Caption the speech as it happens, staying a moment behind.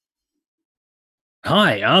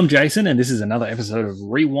Hi, I'm Jason, and this is another episode of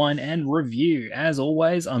Rewind and Review. As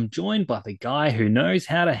always, I'm joined by the guy who knows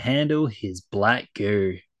how to handle his black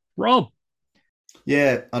goo, Rob.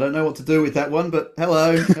 Yeah, I don't know what to do with that one, but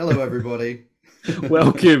hello, everybody.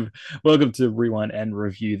 Welcome, welcome to Rewind and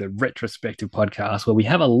Review, the retrospective podcast where we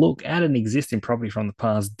have a look at an existing property from the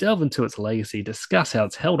past, delve into its legacy, discuss how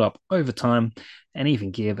it's held up over time, and even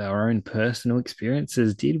give our own personal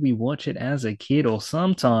experiences. Did we watch it as a kid or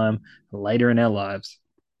sometime later in our lives?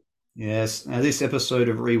 Yes, now this episode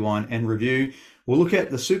of Rewind and Review will look at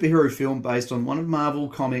the superhero film based on one of Marvel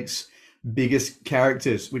Comics' biggest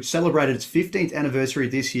characters, which celebrated its 15th anniversary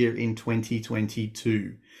this year in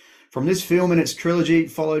 2022. From this film and its trilogy,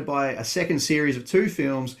 followed by a second series of two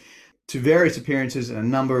films, to various appearances in a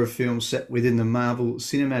number of films set within the Marvel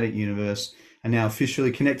Cinematic Universe, and now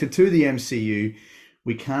officially connected to the MCU,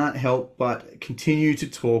 we can't help but continue to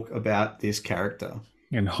talk about this character.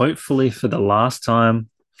 And hopefully for the last time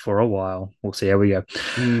for a while. We'll see how we go.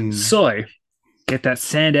 Hmm. So get that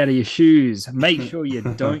sand out of your shoes. Make sure you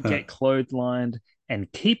don't get clotheslined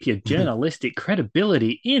and keep your journalistic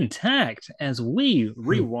credibility intact as we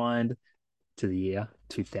rewind to the year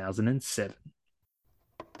 2007.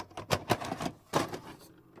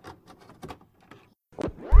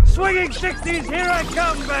 Swinging 60s, here I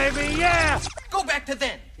come, baby, yeah! Go back to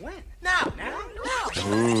then. When? Now.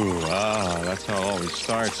 That's how it always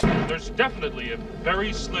starts. There's definitely a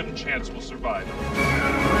very slim chance we'll survive.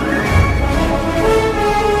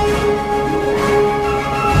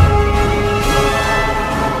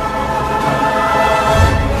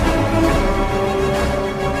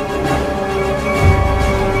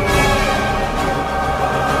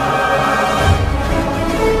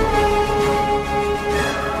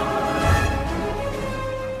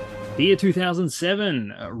 The year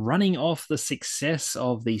 2007, running off the success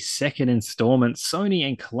of the second installment, Sony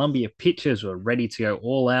and Columbia Pictures were ready to go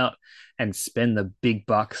all out and spend the big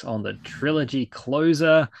bucks on the trilogy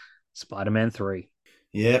closer, Spider Man 3.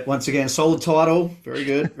 Yeah, once again, solid title. Very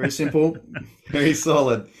good. Very simple. Very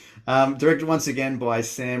solid. Directed once again by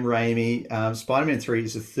Sam Raimi. Spider-Man 3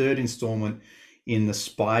 is the third installment in the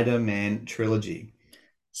Spider-Man trilogy.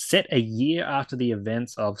 Set a year after the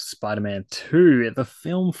events of Spider Man 2, the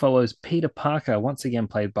film follows Peter Parker, once again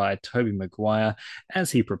played by Tobey Maguire,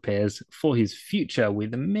 as he prepares for his future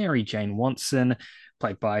with Mary Jane Watson,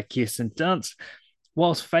 played by Kirsten Dunst,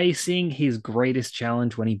 whilst facing his greatest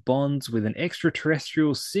challenge when he bonds with an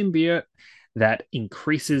extraterrestrial symbiote that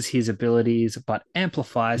increases his abilities but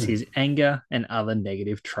amplifies his anger and other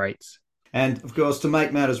negative traits. And of course, to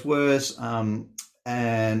make matters worse,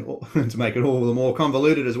 and to make it all the more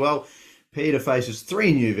convoluted as well, Peter faces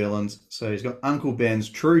three new villains. So he's got Uncle Ben's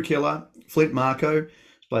true killer, Flint Marko,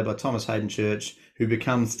 played by Thomas Hayden Church, who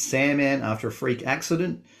becomes Sandman after a freak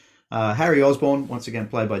accident. Harry Osborn, once again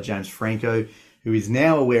played by James Franco, who is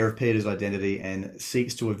now aware of Peter's identity and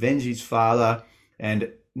seeks to avenge his father.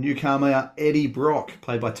 And newcomer Eddie Brock,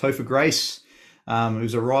 played by Topher Grace,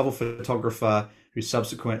 who's a rival photographer who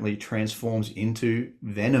subsequently transforms into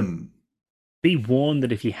Venom. Be warned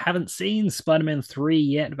that if you haven't seen Spider Man 3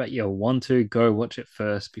 yet, but you want to, go watch it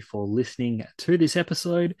first before listening to this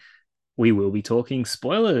episode. We will be talking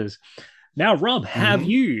spoilers. Now, Rob, have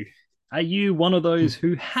you? Are you one of those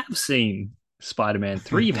who have seen Spider Man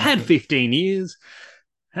 3? You've had 15 years.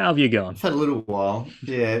 How have you gone? I've had a little while.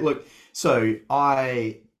 Yeah, look, so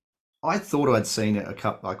I thought I'd seen it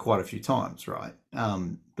quite a few times, right?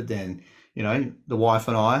 But then, the wife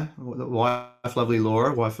and I, the wife, lovely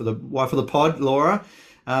Laura, wife of the pod, Laura,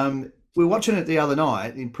 we were watching it the other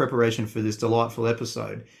night in preparation for this delightful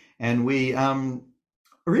episode, and we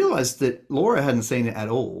realized that Laura hadn't seen it at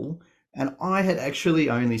all, and I had actually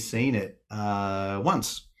only seen it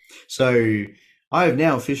once. So I have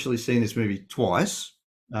now officially seen this movie twice.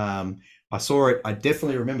 I saw it. I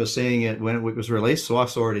definitely remember seeing it when it was released, so I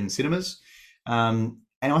saw it in cinemas. And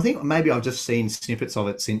I think maybe I've just seen snippets of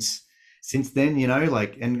it since then.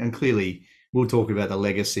 And clearly we'll talk about the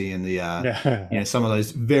legacy and the some of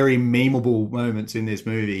those very memeable moments in this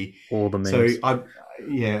movie. All the memes.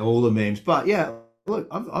 All the memes. But yeah, look,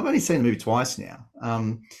 I've only seen the movie twice now.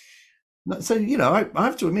 So I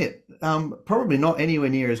have to admit, probably not anywhere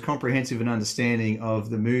near as comprehensive an understanding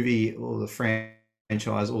of the movie or the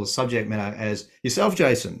franchise or the subject matter as yourself,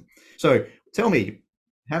 Jason. So tell me,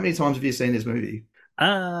 how many times have you seen this movie?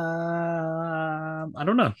 I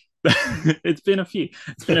don't know. It's been a few.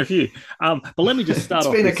 But let me just start It's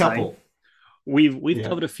off. been a with couple. saying we've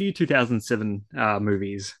covered a few 2007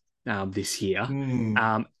 movies this year.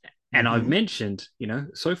 And I've mentioned,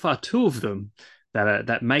 so far two of them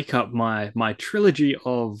that make up my trilogy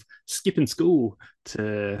of skipping school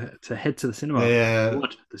to head to the cinema. Yeah.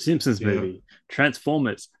 Watch the Simpsons Yeah. movie,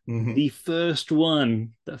 Transformers. Mhm. The first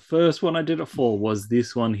one I did it for was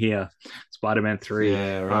this one here, Spider-Man 3.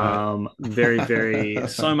 Yeah, right. Very, very,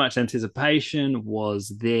 so much anticipation was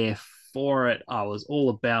there for it. I was all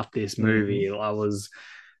about this movie. Mhm. I was,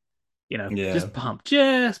 Yeah. just pumped.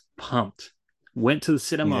 Went to the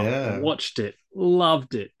cinema, Yeah. watched it,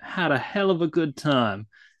 loved it, had a hell of a good time.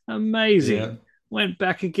 Yeah. Amazing. Went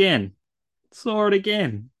back again, saw it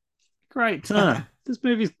again. Great time. This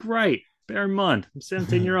movie's great. Bear in mind, I'm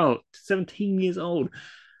 17 years old.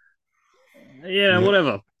 Yeah, Yeah.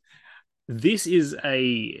 whatever. This is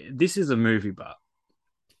a movie, but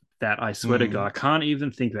that I swear to God, I Mm. can't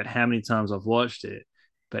even think about how many times I've watched it.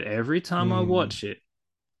 But every time I Mm. watch it,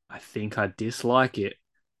 I think I dislike it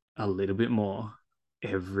a little bit more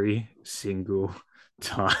every single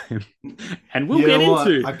time. And You know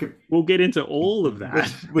what? I could. we'll get into all of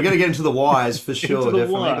that. We're going to get into the whys for Into sure, the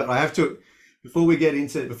definitely. why. But I have to, before we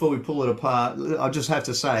pull it apart, I just have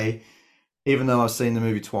to say, even though I've seen the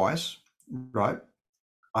movie twice, right,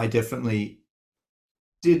 I definitely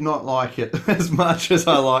did not like it as much as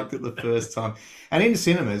I liked it the first time. And in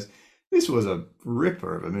cinemas, this was a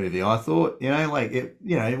ripper of a movie. I thought, like it,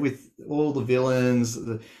 with all the villains,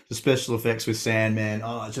 the special effects with Sandman.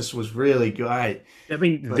 Oh, it just was really great. I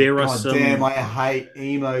mean, But there are God some damn, I hate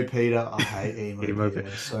emo Peter. I hate emo Emo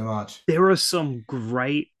Peter so much. there are some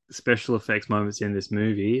great special effects moments in this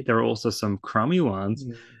movie. There are also some crummy ones.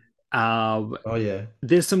 Oh yeah.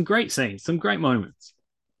 There's some great scenes, some great moments,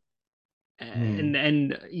 Hmm.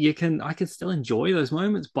 and I can still enjoy those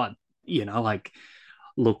moments. But like,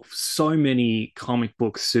 look, so many comic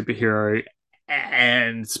book superhero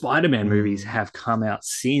and Spider-Man movies Hmm. have come out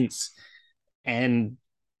since, and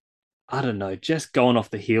I don't know, just going off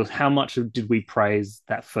the heels, how much did we praise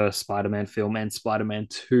that first Spider-Man film and Spider-Man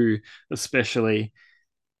 2, especially?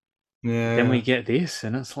 Then we Yeah. get this,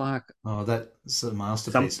 and it's like Oh, that's a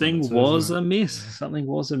masterpiece number something two, isn't was it? amiss. Yeah. Something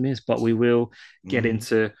was amiss, but we will get Hmm.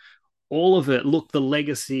 into all of it. Look, the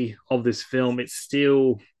legacy of this film, it's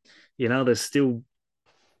still, there's still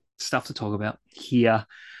stuff to talk about here.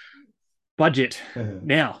 Budget.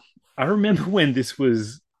 Now, I remember when this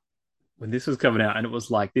was coming out, and it was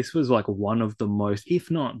like this was like one of the most, if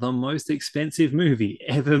not the most expensive movie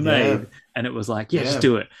ever Yeah. made. And it was like, yeah, just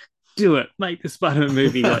Yeah. do it, make the Spider-Man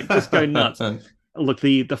movie, like just go nuts. Look,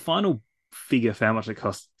 the final figure for how much it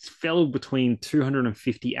costs fell between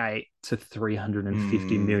 258 to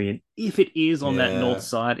 350 Hmm. million. If it is on that north Yeah.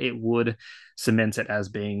 side, it would cement it as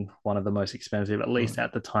being one of the most expensive, at least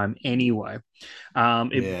at the time anyway.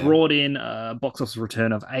 It Yeah. brought in a box office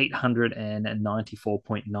return of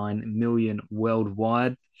 894.9 million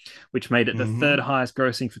worldwide, which made it the third Hmm. highest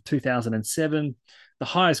grossing for 2007, the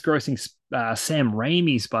highest grossing Sam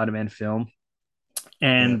Raimi Spider-Man film, Yeah.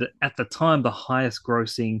 and at the time, the highest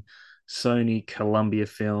grossing Sony Columbia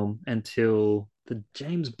film until the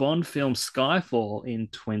James Bond film Skyfall in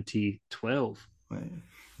 2012.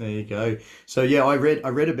 There you go. So yeah, I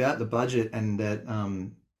read about the budget and that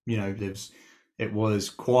there's it was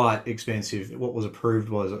quite expensive. What was approved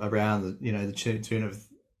was around the tune of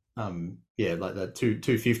like the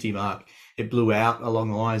 250 mark. It blew out along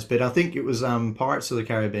the lines, but I think it was Pirates of the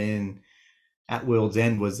Caribbean at World's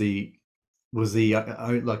End was the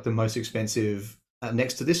like the most expensive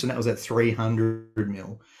next to this, and that was at 300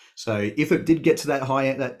 mil. So if it did get to that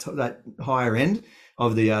high that higher end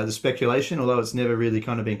of the speculation, although it's never really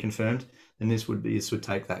kind of been confirmed, then this would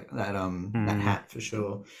take that hat for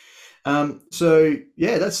sure. So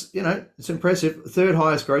yeah, that's it's impressive. Third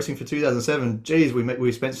highest grossing for 2007. Geez,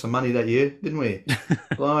 we spent some money that year, didn't we?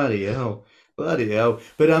 Bloody hell, bloody hell.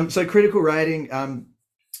 But so critical rating.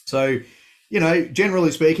 So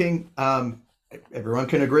generally speaking, everyone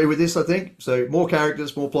can agree with this, I think. So more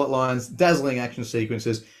characters, more plot lines, dazzling action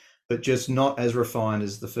sequences, but just not as refined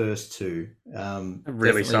as the first two. It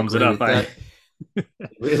really Definitely sums it agree up, with eh? that.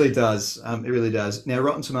 It really does. It really does. Now,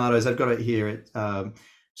 Rotten Tomatoes, I've got it here.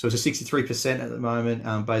 So it's a 63% at the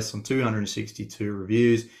moment, based on 262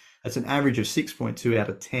 reviews. That's an average of 6.2 out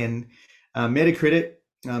of 10. Metacritic,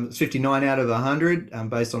 it's 59 out of 100,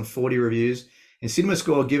 based on 40 reviews. And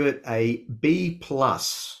CinemaScore give it a B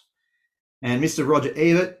plus. And Mr. Roger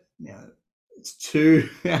Ebert, it's 2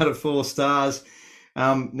 out of 4 stars.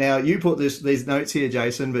 Now you put these notes here,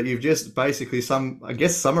 Jason, but you've just basically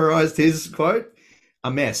summarized his quote: a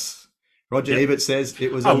mess. Roger Yep. Ebert says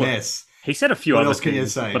it was Oh, a look, Mess. he said a few What other else can you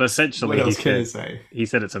things, say? but What essentially else can you say? he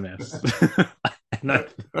said it's a mess. No,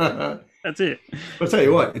 I'll that's it. tell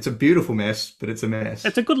you what, it's a beautiful mess, but it's a mess.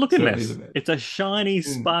 It's a good looking Certainly mess. is a mess. It's a shiny,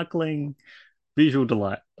 sparkling visual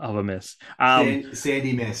delight of a mess.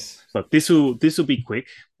 Sandy mess. Look, this will be quick.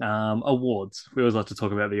 Awards. We always like to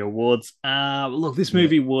talk about the awards. Look, this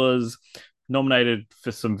movie was nominated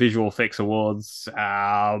for some visual effects awards,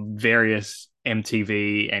 various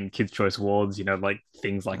MTV and Kids' Choice Awards. Like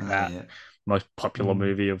things like that. Yeah. Most popular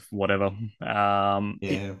movie of whatever.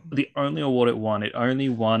 The only award it only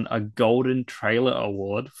won a Golden Trailer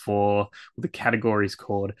Award for the categories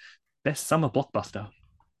called Best Summer Blockbuster.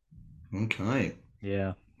 Okay.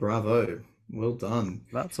 Yeah. Bravo. Well done.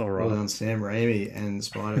 That's all right. Well done, Sam Raimi and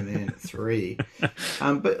Spider-Man 3.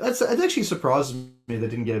 But it actually surprises me they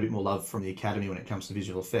didn't get a bit more love from the Academy when it comes to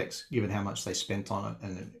visual effects, given how much they spent on it,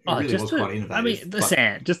 and it really was quite innovative. I mean,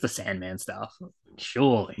 just the Sandman stuff,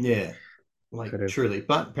 surely. Yeah, truly,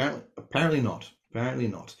 but apparently not.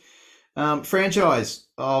 Franchise.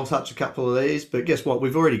 I'll touch a couple of these, but guess what?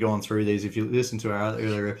 We've already gone through these if you listen to our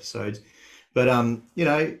earlier episodes. But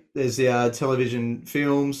there's the television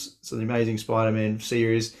films, so the Amazing Spider-Man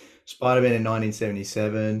series, Spider-Man in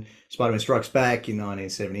 1977, Spider-Man Strikes Back in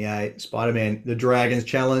 1978, Spider-Man: The Dragon's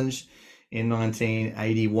Challenge in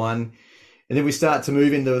 1981, and then we start to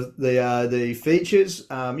move into the features.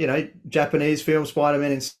 Japanese film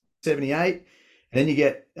Spider-Man in 78, and then you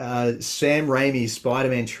get Sam Raimi's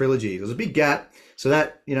Spider-Man trilogy. There's a big gap, so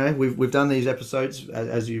that we've done these episodes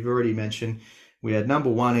as you've already mentioned. We had number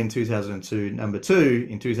 1 in 2002, number 2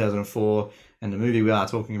 in 2004, and the movie we are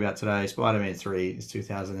talking about today, Spider-Man 3, is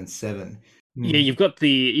 2007. Yeah, you've got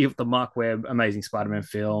the Mark Webb Amazing Spider-Man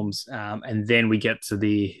films, and then we get to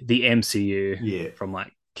the MCU, from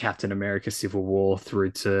like Captain America: Civil War through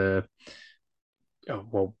to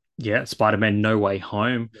Spider-Man: No Way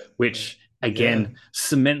Home, which again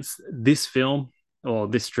cements this film or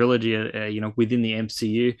this trilogy, within the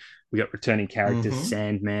MCU. We got returning characters,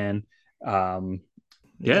 Sandman. And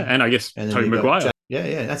I guess Tobey Maguire.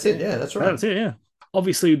 That's it. Yeah, that's right. That's it. Yeah,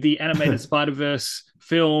 obviously the animated Spider-Verse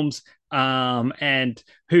films, and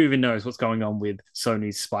who even knows what's going on with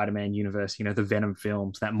Sony's Spider-Man universe? The Venom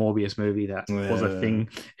films, that Morbius movie that was a thing,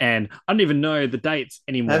 and I don't even know the dates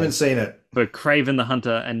anymore. I haven't seen it. For Kraven the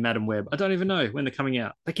Hunter and Madam Web, I don't even know when they're coming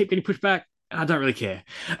out. They keep getting pushed back. I don't really care.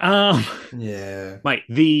 Mate. I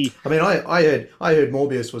heard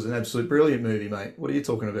Morbius was an absolute brilliant movie, mate. What are you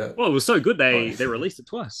talking about? Well, it was so good they released it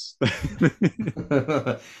twice.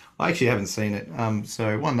 I actually haven't seen it.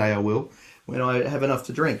 So one day I will, when I have enough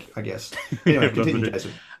to drink, I guess. Anyway, continue,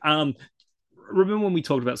 Jason. Remember when we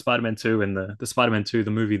talked about Spider-Man 2 and the Spider-Man 2,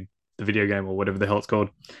 the movie, the video game, or whatever the hell it's called?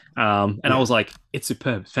 I was like, it's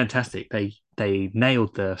superb, it's fantastic. They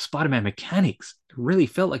nailed the Spider-Man mechanics. It really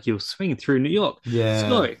felt like you were swinging through New York.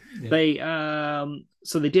 They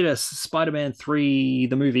did a Spider-Man 3,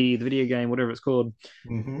 the movie, the video game, whatever it's called.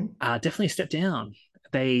 Definitely a step down.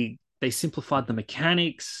 They simplified the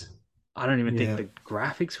mechanics. I don't even think the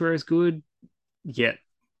graphics were as good. Yet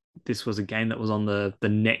this was a game that was on the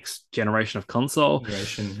next generation of console.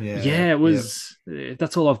 It was.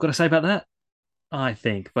 That's all I've got to say about that, I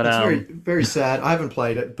think. But it's very, very sad. I haven't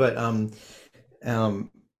played it, but I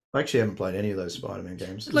actually haven't played any of those Spider-Man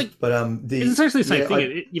games. It's essentially the same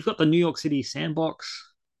thing. You've got the New York City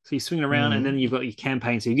sandbox, so you're swinging around, and then you've got your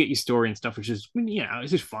campaign, so you get your story and stuff, which is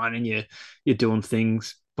it's just fun, and you're doing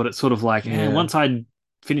things. But it's sort of like once I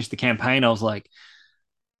finished the campaign, I was like,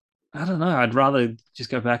 I don't know. I'd rather just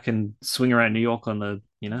go back and swing around New York on the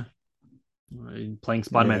playing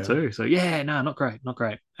Spider-Man 2. So not great.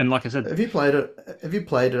 And like I said, have you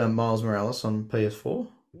played Miles Morales on PS4?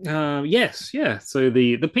 Yes. So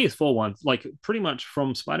the PS4 ones, like pretty much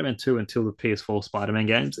from Spider-Man 2 until the PS4 Spider-Man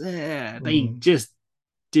games, they just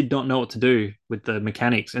did not know what to do with the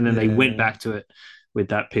mechanics, and then they went back to it with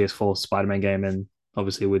that PS4 Spider-Man game, and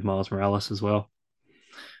obviously with Miles Morales as well.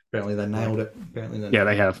 Apparently they nailed it.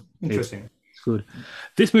 They have. Interesting. It's good.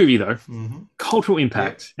 This movie, though, cultural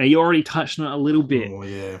impact. Now, you already touched on it a little bit. Oh,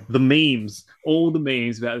 yeah. The memes, all the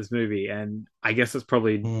memes about this movie, and I guess that's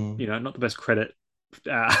probably, not the best credit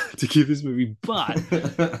to give this movie, but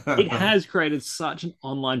it has created such an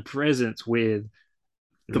online presence with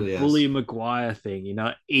the Bully Maguire thing,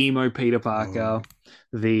 emo Peter Parker,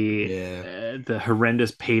 the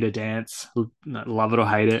horrendous Peter dance, love it or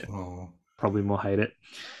hate it, probably more hate it.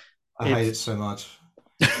 I hate it so much.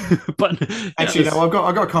 But actually, no, I've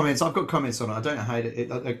got comments. I've got comments on it. I don't hate it.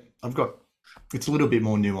 It's a little bit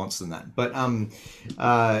more nuanced than that. But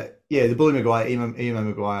the Bully Maguire, emo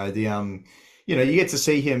Maguire, you get to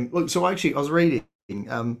see him. Look, so I was reading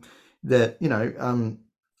that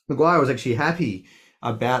Maguire was actually happy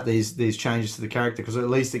about these changes to the character, because at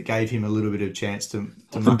least it gave him a little bit of chance to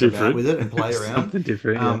muck about with it and play around. Something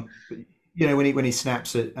different. When he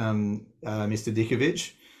snaps at Mr.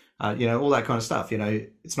 Dickovich, all that kind of stuff.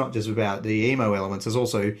 It's not just about the emo elements. There's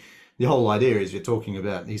also the whole idea is you're talking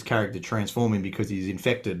about his character transforming because he's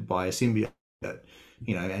infected by a symbiote, and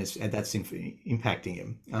that's impacting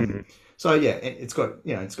him. So yeah, it's got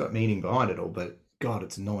meaning behind it all, but God,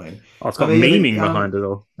 it's annoying. Oh, it's got meaning behind it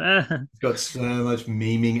all. It's got so much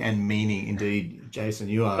memeing and meaning. Indeed, Jason,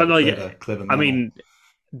 you are clever man. I mean,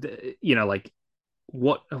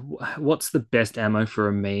 what's the best ammo for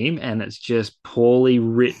a meme? And it's just poorly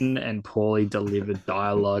written and poorly delivered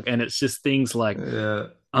dialogue, and it's just things like,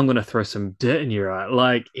 "I'm gonna throw some dirt in your eye."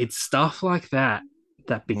 Like, it's stuff like that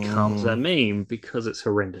becomes a meme because it's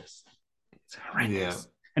horrendous. It's horrendous. Yeah.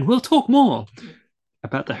 And we'll talk more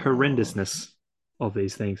about the horrendousness of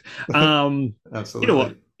these things. Absolutely. You know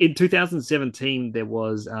what? In 2017, there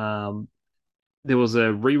was a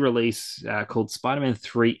re-release called Spider-Man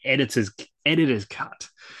 3 Editor's Cut.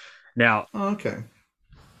 Now,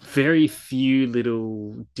 very few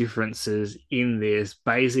little differences in this.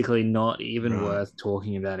 Basically, not even worth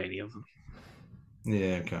talking about any of them.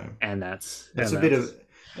 Yeah. Okay. And it's a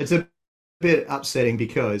bit upsetting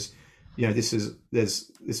because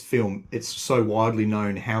there's this film. It's so widely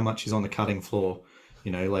known how much is on the cutting floor.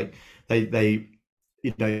 Like they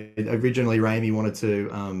originally Raimi wanted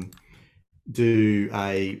to do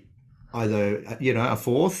either a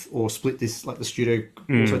fourth or split this. Like the studio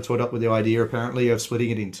also toyed up with the idea apparently of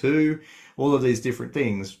splitting it in two. All of these different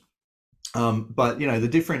things. But the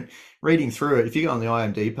different reading through it. If you go on the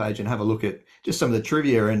IMDb page and have a look at just some of the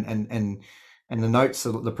trivia and the notes,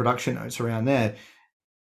 the production notes around there.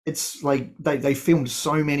 It's like they filmed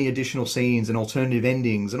so many additional scenes and alternative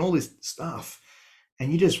endings and all this stuff,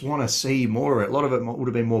 and you just want to see more of it. A lot of it would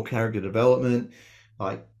have been more character development,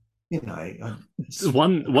 I wish that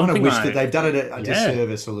they've done it a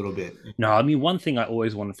disservice a little bit. No, I mean, one thing I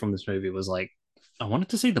always wanted from this movie was I wanted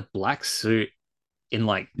to see the black suit in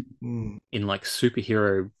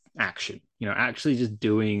superhero action. Actually just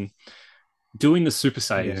doing the super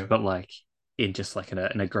saves, but in just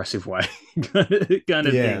an aggressive way kind of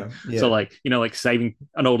thing. Yeah. So saving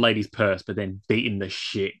an old lady's purse, but then beating the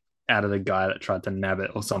shit out of the guy that tried to nab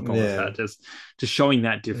it or something like that. Just showing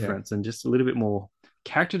that difference and just a little bit more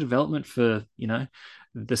character development for,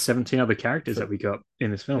 the 17 other characters that we got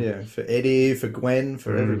in this film. Yeah, for Eddie, for Gwen,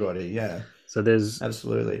 for everybody. Yeah. So there's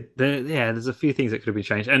absolutely there's a few things that could have been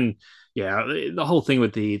changed. And the whole thing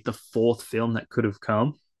with the fourth film that could have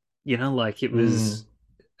come, it was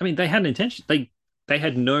I mean, they had an intention. They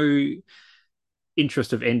had no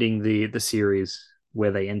interest of ending the series where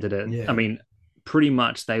they ended it. Yeah. I mean, pretty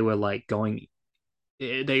much they were going.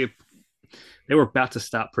 They were about to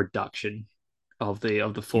start production of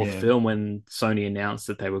the fourth film when Sony announced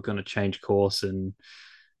that they were going to change course and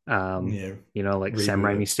Sam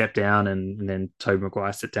Raimi stepped down and then Tobey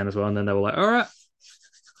Maguire stepped down as well, and then they were like, all right,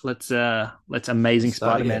 let's Amazing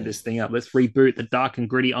Spider-Man this thing up. Let's reboot the dark and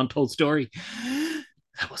gritty untold story.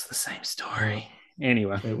 That was the same story.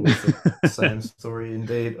 Anyway. It was the same story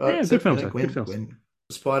indeed. Good films.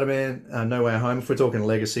 Spider-Man, No Way Home. If we're talking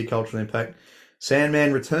legacy, cultural impact,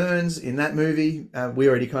 Sandman returns in that movie. We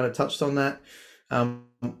already kind of touched on that.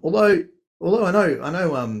 Although I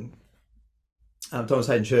know Thomas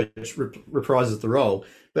Hayden Church reprises the role,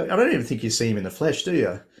 but I don't even think you see him in the flesh, do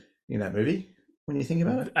you, in that movie? When you think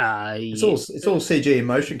about it, it's all CG and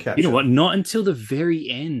motion capture. You know what? Not until the very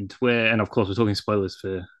end, and of course we're talking spoilers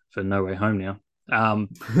for No Way Home now.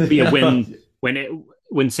 But yeah,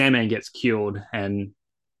 when Sandman gets killed and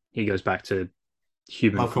he goes back to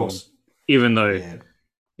human form, even though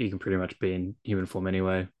he can pretty much be in human form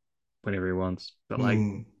anyway, whenever he wants. But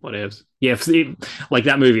whatevs. Yeah,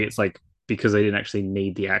 that movie, it's because they didn't actually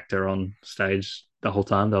need the actor on stage the whole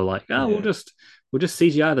time. They were like, we'll just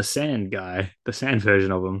CGI the sand guy, the sand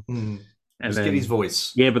version of him. And just get his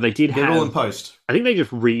voice. Yeah, but they did get it all in post. I think they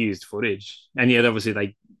just reused footage. And obviously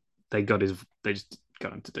they just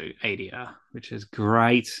got him to do ADR, which is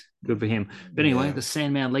great. Good for him. But anyway, the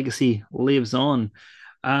Sandman legacy lives on.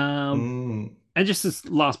 And just this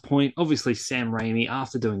last point, obviously Sam Raimi,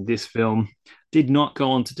 after doing this film, did not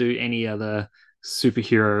go on to do any other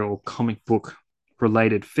superhero or comic book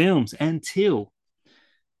related films until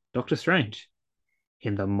Doctor Strange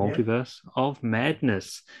in the Multiverse of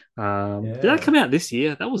Madness. Did that come out this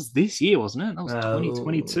year? That was this year, wasn't it? That was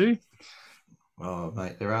 2022. Oh,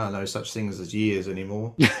 mate, there are no such things as years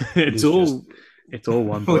anymore. It's all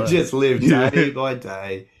one. We just live day by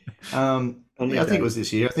day. I think it was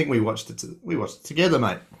this year. I think we watched it. We watched it together,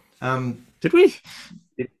 mate. Did we?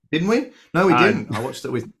 Didn't we? No, we didn't. I watched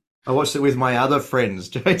it with my other friends,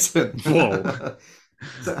 Jason. Whoa.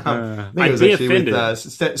 I think it was actually with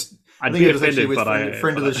I'd think be it was actually offended, with but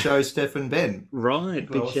friend of the show, Stefan Ben. right,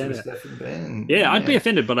 big Well, shout out. Stefan Ben. Yeah, I'd be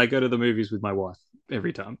offended, but I go to the movies with my wife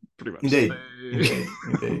every time, pretty much. Indeed, So...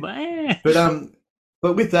 indeed. Man.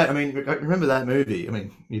 But with that, I mean, I remember that movie. I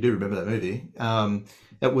mean, you do remember that movie.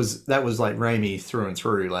 That was like Raimi through and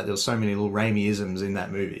through. Like there was so many little Raimi-isms in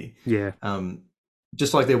that movie. Yeah.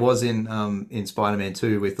 Just like there was in Spider-Man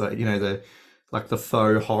 2 with like the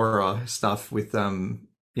faux horror stuff with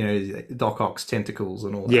Doc Ock's tentacles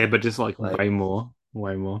and all that. Yeah, but just like way more.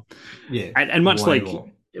 Yeah, and much way like more.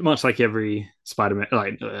 much like every Spider-Man,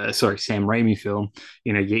 Sam Raimi film,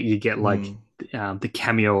 you get like the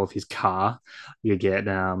cameo of his car. You get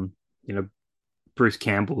Bruce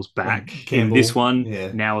Campbell's back in this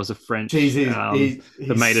one now as a French. Jeez,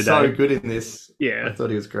 he's so good in this. Yeah, I thought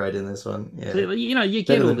he was great in this one. Yeah, you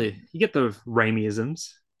get you get the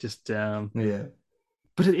Raimi-isms. Just yeah,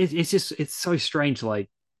 but it's so strange. Like,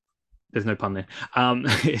 there's no pun there.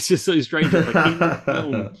 It's just so strange. Like in the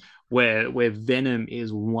film, where Venom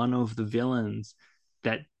is one of the villains,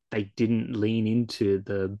 that they didn't lean into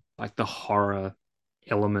the horror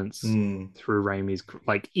elements through Raimi's,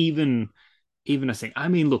 like even a scene. I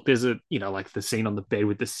mean, look, there's like the scene on the bed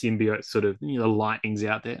with the symbiote, sort of, the lightning's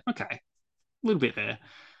out there. Okay, a little bit there.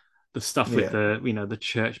 The stuff with the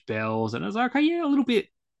church bells, and I was like, okay, yeah, a little bit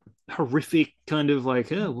horrific, kind of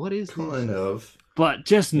like, oh, what is kind this? of, but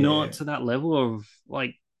just not to that level of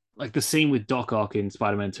like the scene with Doc Ock in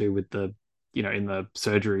Spider-Man 2 with the in the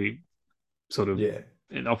surgery sort of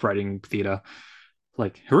in operating theater,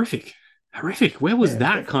 like horrific. Where was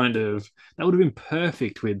that kind of, that would have been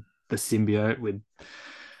perfect with the symbiote with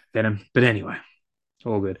Venom. But anyway,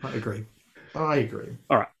 all good. I agree.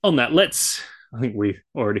 All right, on that, I think we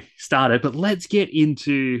already started, but let's get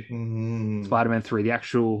into Spider-Man 3,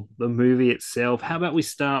 the movie itself. How about we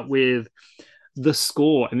start with the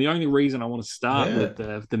score? And the only reason I want to start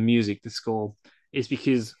with the music, the score, is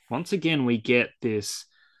because once again we get this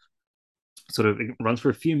sort of, it runs for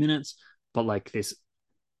a few minutes, but like this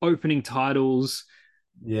opening titles,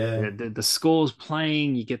 the score's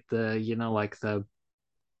playing. You get the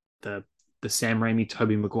the Sam Raimi,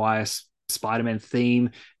 Tobey Maguire Spider-Man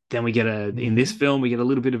theme. Then we get in this film, we get a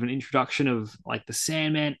little bit of an introduction of like the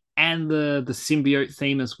Sandman and the symbiote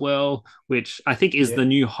theme as well, which I think is the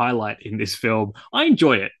new highlight in this film. I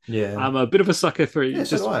enjoy it. Yeah, I'm a bit of a sucker for it.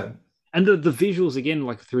 So do I. And the visuals again,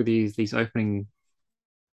 like through these opening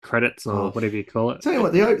credits or whatever you call it. Tell you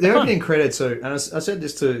what, the opening credits. So, and I said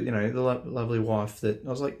this to the lovely wife, that I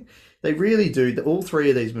was like, they really do. All three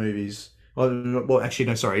of these movies. Well, actually,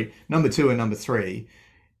 no, sorry. Number 2 and number 3.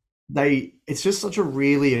 It's just such a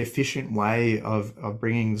really efficient way of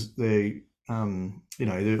bringing the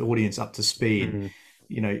the audience up to speed.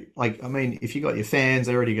 Like, I mean, if you got your fans,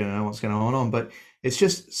 they're already going to know what's going on, but it's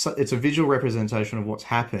a visual representation of what's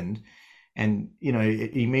happened, and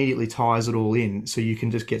it immediately ties it all in, so you can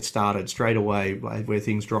just get started straight away where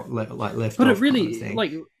things drop left but off. It really, kind of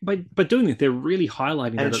like, by doing it, they're really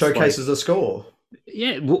highlighting, and it showcases the score.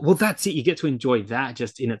 Yeah, well, that's it. You get to enjoy that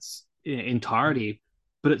just in its entirety.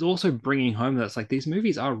 But it's also bringing home that it's like these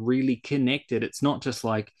movies are really connected. It's not just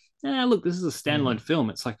like, look, this is a standalone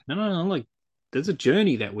film. It's like, no, like there's a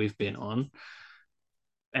journey that we've been on.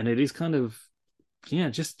 And it is kind of,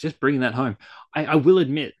 just bringing that home. I will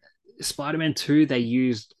admit, Spider-Man 2, they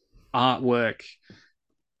used artwork,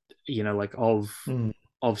 like of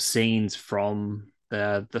scenes from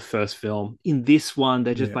the first film. In this one,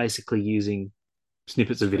 they're just basically using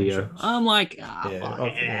snippets of video. I'm like,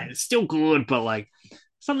 it's still good, but like,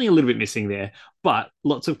 something a little bit missing there, but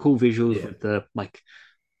lots of cool visuals with the, like,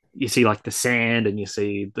 you see like the sand and you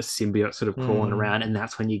see the symbiote sort of crawling around, and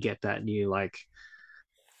that's when you get that new like,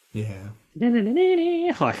 like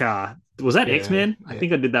was that X-Men? I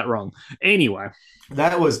think I did that wrong. Anyway,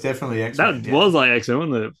 that was definitely X-Men. That was like X-Men,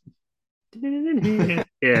 wasn't it?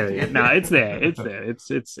 yeah. No, it's there.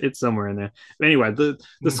 It's somewhere in there. But anyway, the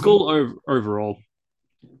score overall,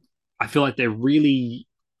 I feel like they're really,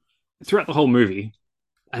 throughout the whole movie,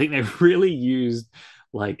 I think they really used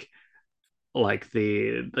like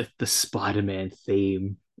the Spider-Man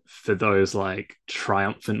theme for those like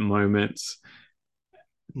triumphant moments.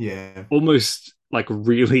 Yeah. Almost like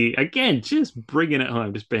really, again, just bringing it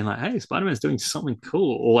home, just being like, hey, Spider-Man's doing something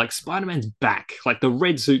cool, or like Spider-Man's back, like the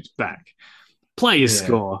red suit's back. Play your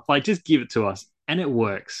score, like just give it to us, and it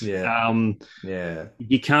works. You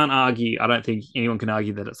can't argue. I don't think anyone can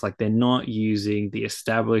argue that it's like they're not using the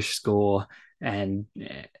established score and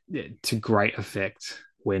to great effect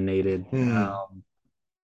when needed. I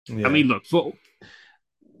mean, look,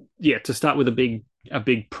 to start with a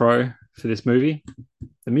big pro for this movie,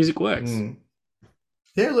 the music works.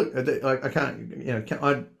 Yeah, look, I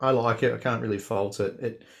can't, I like it. I can't really fault it.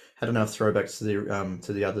 It had enough throwbacks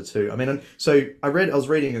to the other two. I mean, so I was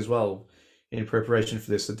reading as well in preparation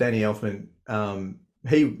for this that Danny Elfman,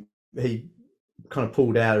 he kind of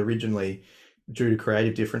pulled out originally due to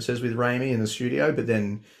creative differences with Raimi in the studio, but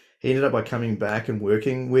then he ended up by coming back and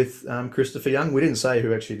working with Christopher Young. We didn't say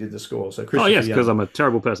who actually did the score, so Oh, Christopher yes, because Young. I'm a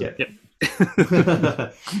terrible person. Yeah.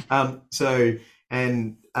 Yep. So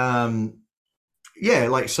and yeah,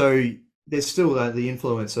 like so, there's still the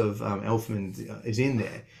influence of Elfman is in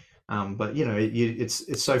there, but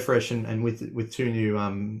it's so fresh and with two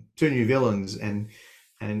new villains and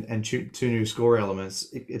two new score elements,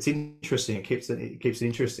 it's interesting. It keeps it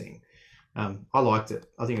interesting. I liked it.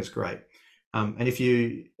 I think it's great. And if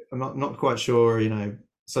you, I'm not quite sure,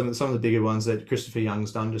 some of the bigger ones that Christopher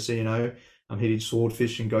Young's done, just so you know, he did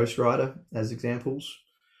Swordfish and Ghost Rider as examples.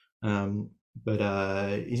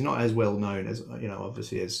 But he's not as well known as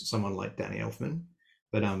obviously as someone like Danny Elfman,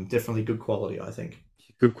 but definitely good quality, I think.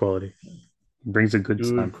 Good quality. Brings a good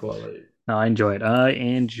Good time. quality. No, I enjoy it. I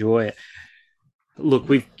enjoy it. Look,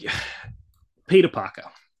 we've Peter Parker.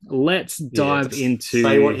 Let's dive into.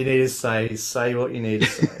 Say what you need to say. Say what you need to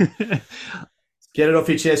say. Get it off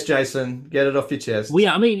your chest, Jason. Get it off your chest. Well,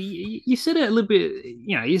 yeah, I mean, you said it a little bit.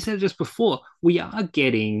 You said it just before. We are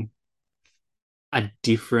getting a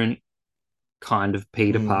different kind of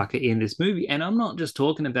Peter Parker in this movie, and I'm not just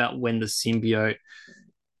talking about when the symbiote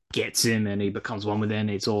gets him and he becomes one with them.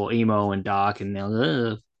 It's all emo and dark, and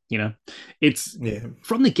now, it's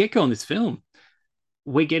from the get go in this film.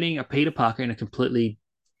 We're getting a Peter Parker in a completely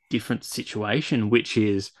different situation, which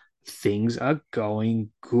is things are going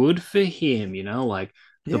good for him. The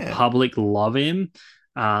public love him.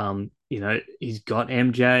 He's got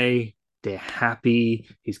MJ. They're happy.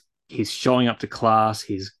 He's showing up to class.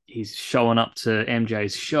 He's showing up to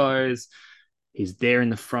MJ's shows. He's there in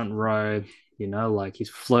the front row. He's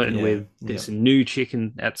flirting with this new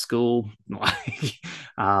chicken at school.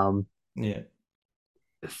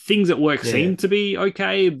 Things at work seem to be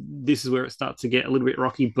okay. This is where it starts to get a little bit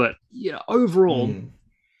rocky, but overall,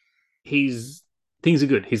 things are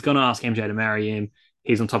good. He's going to ask MJ to marry him.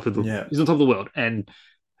 He's on top of the world, and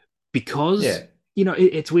because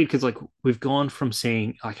it's weird because we've gone from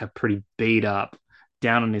seeing a pretty beat up,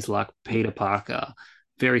 down on his luck Peter Parker,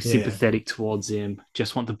 very sympathetic towards him,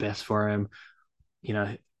 just want the best for him,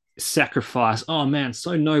 sacrifice, oh man,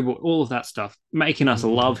 so noble, all of that stuff, making us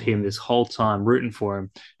love him this whole time, rooting for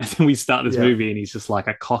him. And then we start this movie and he's just like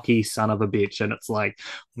a cocky son of a bitch, and it's like,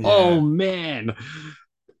 oh man,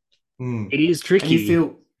 it is tricky.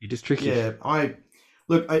 And it is tricky.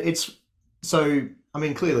 It's so, I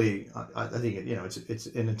mean, clearly I think it's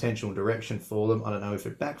an intentional direction for them. I don't know if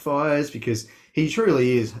it backfires because he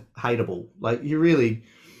truly is hateable. Like, you really,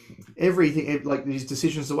 everything, like his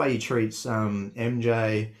decisions, the way he treats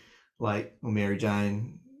MJ, or Mary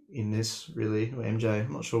Jane in this, really, or MJ,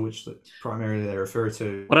 I'm not sure which primarily they refer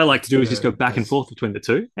to. What I like to do is just go back and forth between the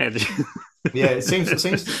two. Yeah, it seems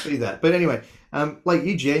to be that. But anyway,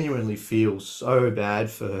 you genuinely feel so bad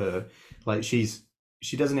for her. Like, she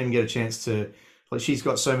doesn't even get a chance to, she's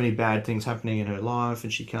got so many bad things happening in her life,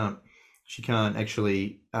 and she can't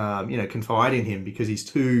actually confide in him because he's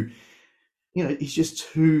too, he's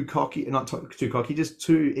just too cocky, not too cocky, just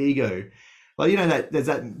too ego. That there's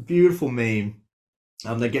that beautiful meme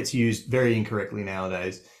that gets used very incorrectly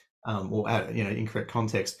nowadays, or out incorrect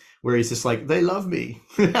context, where he's just like, they love me,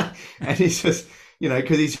 and he's just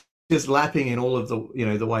because he's just lapping in all of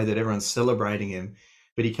the the way that everyone's celebrating him,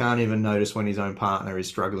 but he can't even notice when his own partner is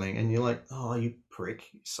struggling, and you're like, oh, you prick,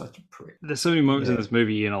 you're such a prick. There's so many moments in this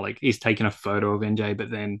movie, he's taking a photo of MJ,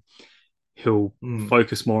 but then he'll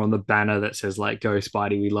focus more on the banner that says go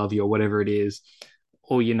Spidey, we love you, or whatever it is,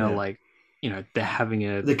 or they're having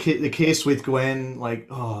the kiss with Gwen,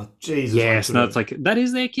 oh Jesus. Yes, no, it's that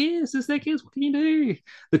is their kiss. It's their kiss. What can you do?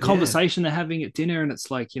 The conversation they're having at dinner, and it's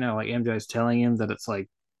MJ's telling him that it's the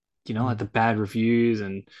bad reviews,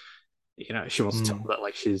 and she wants to tell him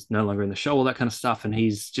that she's no longer in the show, all that kind of stuff, and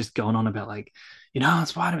he's just going on about it's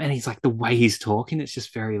Spider-Man, and he's the way he's talking, it's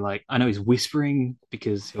just very I know he's whispering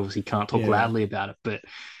because he obviously can't talk loudly about it, but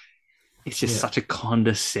it's just such a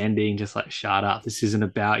condescending, just shut up, this isn't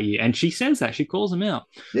about you. And she says that, she calls him out.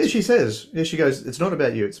 Yeah, she says, she goes, it's not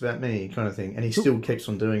about you, it's about me, kind of thing. And he still keeps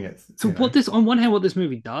on doing it. So on one hand, what this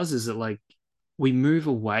movie does is that we move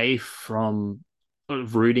away from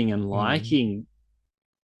rooting and liking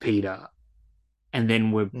Peter, and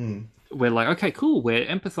then we're like, okay, cool, we're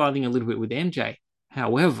empathizing a little bit with MJ.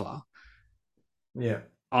 However,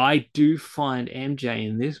 I do find MJ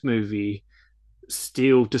in this movie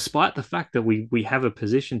still, despite the fact that we have a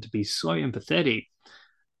position to be so empathetic,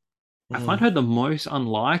 I find her the most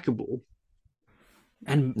unlikable.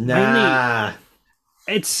 And mainly, Nah.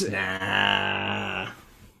 it's Nah.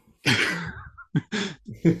 do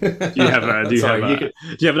you have a do you Sorry, have a,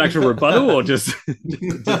 do you have an actual rebuttal or just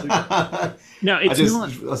no? I It's just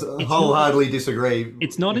not. wholeheartedly disagree.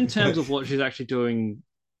 It's not in terms of what she's actually doing,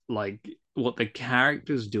 like what the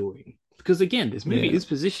character's doing. Because again, this movie Yeah. is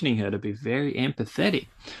positioning her to be very empathetic,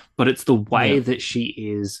 but it's the way Yeah. that she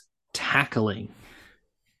is tackling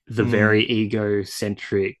the very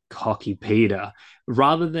egocentric, cocky Peter,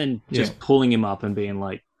 rather than just pulling him up and being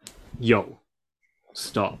like, yo,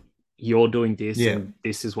 stop. You're doing this and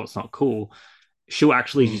this is what's not cool. She'll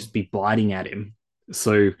actually just be biting at him.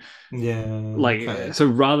 So so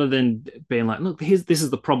rather than being like, look, this is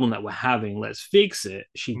the problem that we're having, let's fix it,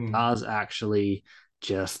 she does actually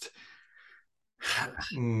just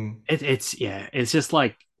it's just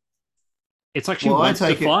like she wants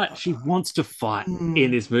to fight. She wants to fight in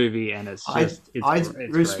this movie, and it's just I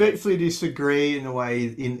respectfully disagree in a way,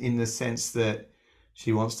 in the sense that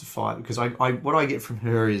she wants to fight, because I what I get from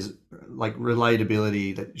her is like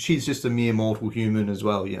relatability, that she's just a mere mortal human as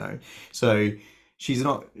well, you know. So she's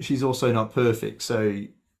also not perfect. So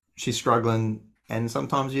she's struggling, and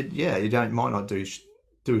sometimes you might not do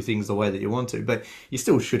things the way that you want to, but you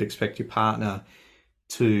still should expect your partner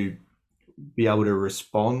to be able to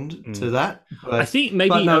respond to that. But, I think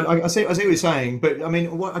maybe I see what you're saying. But I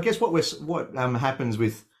mean, what happens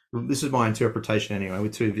with, this is my interpretation anyway,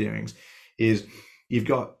 with two viewings, is you've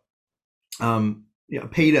got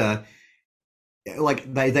Peter,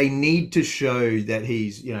 like they need to show that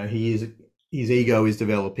his ego is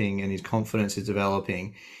developing and his confidence is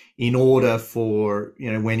developing, in order for,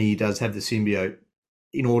 when he does have the symbiote,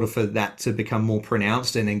 in order for that to become more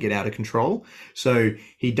pronounced and then get out of control. So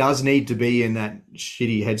he does need to be in that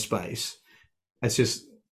shitty headspace. It's just,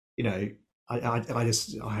 I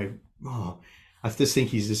just think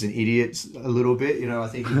he's just an idiot a little bit. I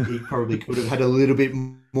think he probably could have had a little bit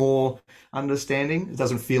more understanding. It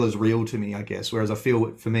doesn't feel as real to me, I guess. Whereas I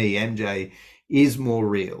feel, for me, MJ is more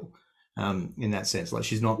real in that sense. Like,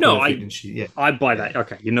 she's not perfect. I buy that.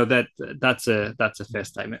 Okay, that's a fair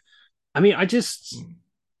statement. I mean, I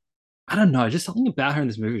don't know. Just something about her in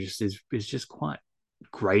this movie is just quite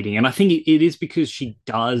grating, and I think it is because she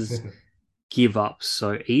does give up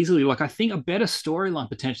so easily. Like, I think a better storyline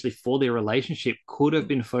potentially for their relationship could have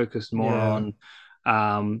been focused more on,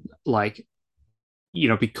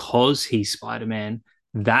 because he's Spider-Man.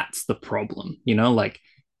 That's the problem. Like,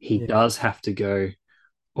 he does have to go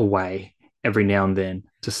away every now and then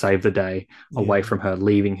to save the day, away from her,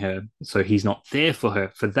 leaving her, so he's not there for her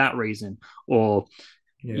for that reason. Or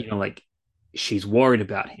like, she's worried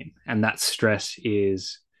about him, and that stress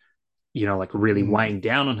is really weighing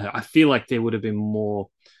down on her. I feel like there would have been more,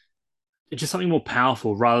 just something more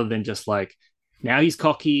powerful, rather than just like, now he's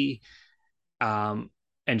cocky and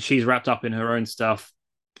she's wrapped up in her own stuff,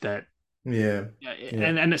 and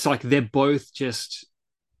it's like they're both just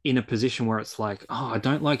in a position where it's like, oh, I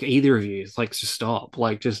don't like either of you. It's like, just stop,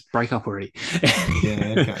 like, just break up already.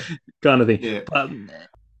 Kind of thing. But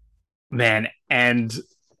man, and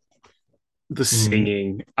the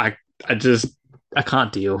singing, I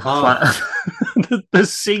can't deal. The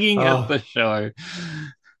singing at the show,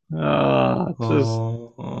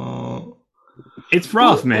 it's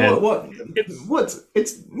rough, man.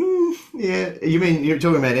 You mean you're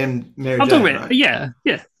talking about Mary Jane, talking about, right? yeah.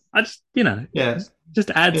 I just just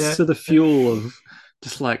adds to the fuel of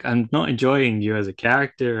just like, I'm not enjoying you as a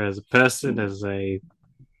character, as a person,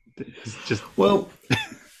 Well,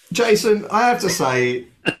 Jason, I have to say,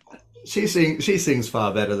 she sings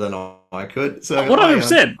far better than I could. So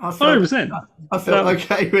 100%. 100%. I felt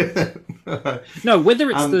okay with it. No, whether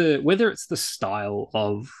it's the style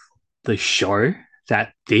of the show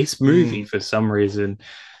that this movie for some reason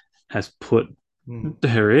has put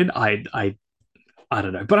her in, I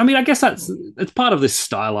don't know. But I mean, I guess it's part of this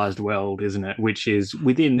stylized world, isn't it? Which is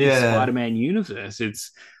within this Spider-Man universe.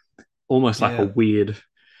 It's almost like a weird,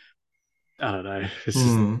 I don't know.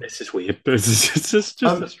 It's just weird. It's just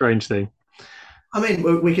a strange thing. I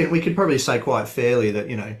mean, we could probably say quite fairly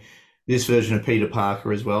that, this version of Peter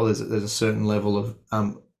Parker as well, there's a certain level of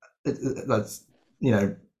that's,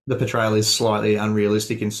 the portrayal is slightly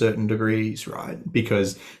unrealistic in certain degrees, right?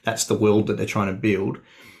 Because that's the world that they're trying to build.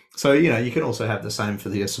 So, you can also have the same for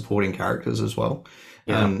the supporting characters as well.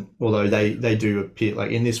 Although they do appear,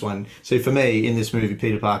 like in this one. So for me, in this movie,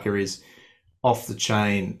 Peter Parker is off the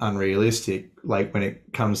chain unrealistic, like when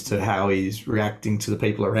it comes to how he's reacting to the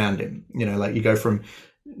people around him. Like, you go from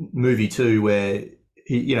movie 2 where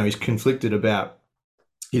he's conflicted about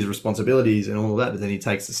his responsibilities and all of that, but then he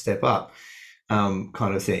takes a step up.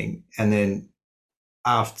 kind of thing. And then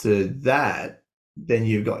after that, then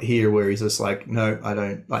you've got here where he's just like, no, I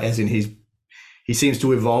don't, like, as in he seems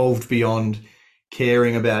to evolved beyond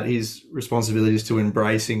caring about his responsibilities to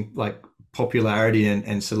embracing like popularity and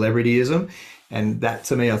celebrityism. And that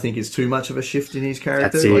to me, I think, is too much of a shift in his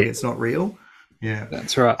character. Like, it's not real. Yeah,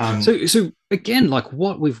 that's right. So again, like,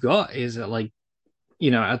 what we've got is that, like,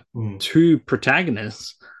 you know, our two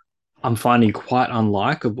protagonists I'm finding quite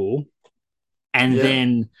unlikable. And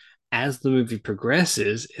then as the movie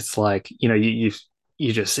progresses, it's like, you know, you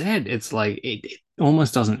just said, it's like it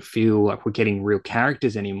almost doesn't feel like we're getting real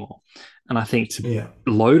characters anymore. And I think to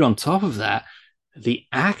load on top of that, the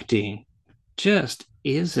acting just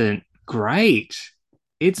isn't great.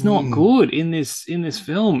 It's not good in this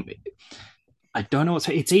film. I don't know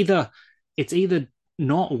it's either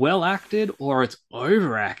not well acted or it's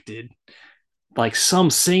overacted. Like, some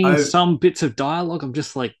scenes, some bits of dialogue, I'm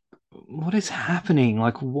just like, what is happening?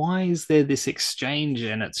 Like, why is there this exchange?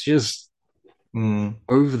 And it's just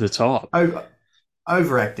over the top.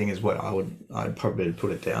 Overacting is what I'd probably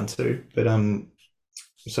put it down to. But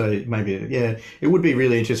so maybe it would be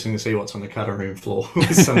really interesting to see what's on the cutting room floor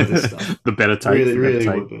with some of this stuff. The better take. Really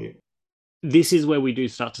would be. This is where we do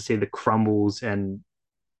start to see the crumbles, and,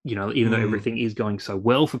 you know, even though everything is going so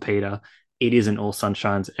well for Peter, it isn't all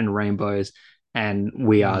sunshines and rainbows, and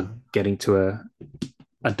we are getting to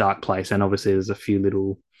a dark place. And obviously there's a few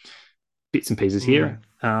little bits and pieces here,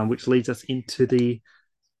 which leads us into the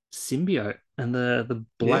symbiote and the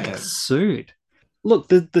black suit. Look,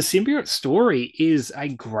 the symbiote story is a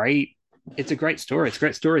great story. It's a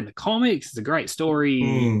great story in the comics. It's a great story,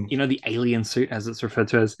 you know, the alien suit, as it's referred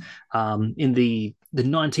to as, in the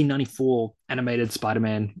 1994 animated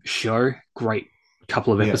Spider-Man show. Great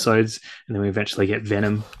couple of episodes, and then we eventually get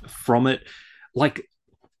Venom from it. Like,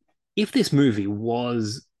 if this movie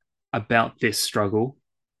was about this struggle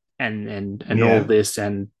and all this,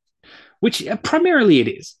 and which primarily it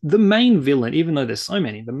is, the main villain, even though there's so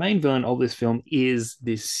many, the main villain of this film is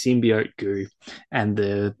this symbiote goo and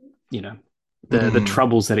the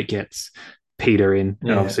troubles that it gets Peter in.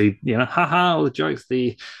 And obviously, you know, all the jokes,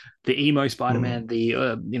 the emo Spider-Man, the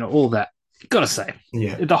you know, all that. Gotta say,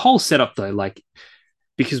 the whole setup though, like,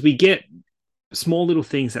 because we get small little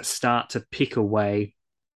things that start to pick away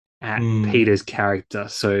at Peter's character.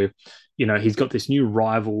 So, you know, he's got this new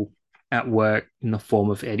rival at work in the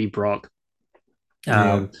form of Eddie Brock.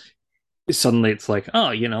 Suddenly it's like,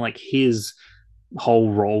 oh, you know, like, his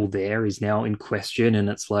whole role there is now in question, and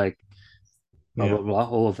it's like, blah, blah, blah,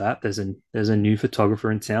 all of that. There's a new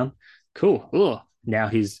photographer in town. Cool. Oh, now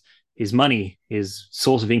his money, his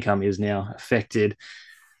source of income is now affected.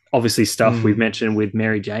 Obviously, stuff we've mentioned with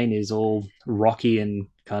Mary Jane is all rocky and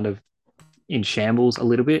kind of in shambles a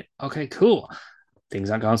little bit. Okay, cool. Things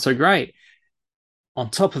aren't going so great. On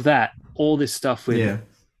top of that, all this stuff with,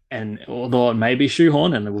 and although it may be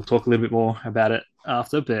shoehorned, and we'll talk a little bit more about it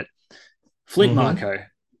after, but Flint Marko,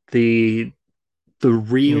 the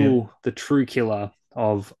real, the true killer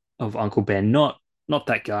of Uncle Ben, not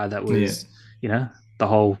that guy that was, you know, the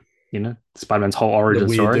whole, you know, Spider-Man's whole origin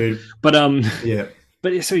story. Dude. But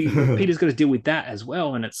But so Peter's got to deal with that as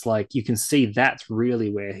well, and it's like, you can see that's really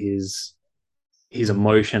where his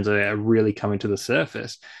emotions are really coming to the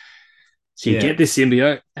surface. So you get this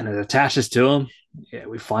symbiote, and it attaches to him. Yeah,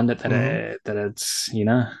 we find that it's, you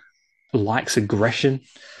know, likes aggression,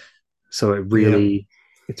 so it really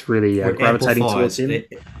it's really gravitating towards him.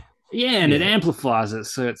 It amplifies it.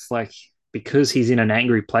 So it's like, because he's in an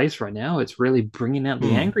angry place right now, it's really bringing out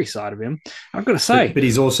the angry side of him. I've got to say, but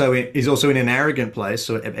he's also in an arrogant place,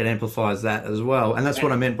 so it amplifies that as well. And that's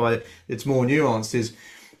what I meant by it's more nuanced. Is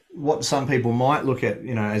what some people might look at,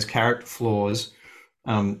 you know, as character flaws.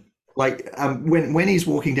 When he's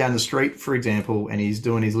walking down the street, for example, and he's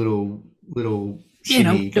doing his little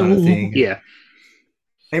shimmy kind of thing. Yeah,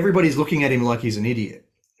 everybody's looking at him like he's an idiot,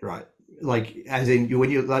 right? Like, as in,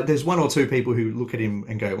 when you like, there's one or two people who look at him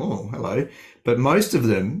and go, "Oh, hello," but most of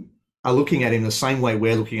them are looking at him the same way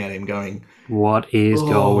we're looking at him, going, "What is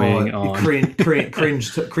going on?"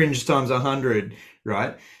 Cringe times 100,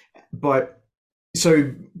 right? But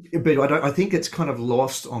I think it's kind of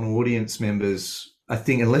lost on audience members. I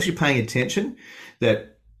think, unless you're paying attention,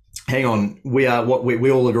 that hang on, we are what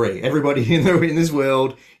we all agree. Everybody in this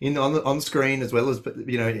world, on the screen as well as,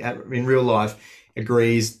 you know, in real life,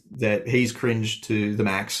 agrees that he's cringed to the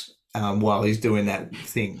max while he's doing that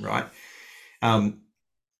thing, right? And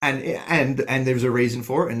there's a reason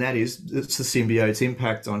for it, and that is it's the symbiote's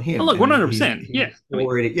impact on him. Oh, look, 100%, yeah.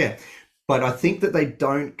 But I think that they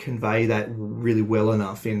don't convey that really well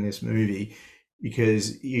enough in this movie,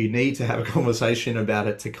 because you need to have a conversation about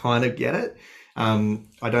it to kind of get it.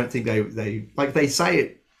 I don't think they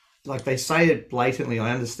say it blatantly.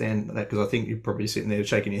 I understand that because I think you're probably sitting there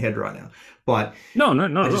shaking your head right now. But No, no,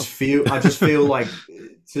 not I at all. just feel like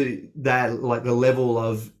to that like the level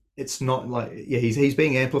of it's not like he's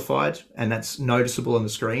being amplified and that's noticeable on the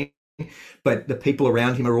screen, but the people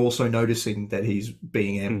around him are also noticing that he's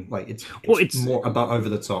being like Well, it's more above over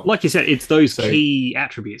the top. like you said, it's those So key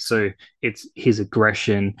attributes. So it's his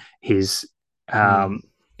aggression, mm,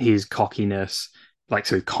 his cockiness, like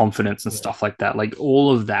so confidence and yeah, stuff like that. Like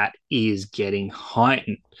all of that is getting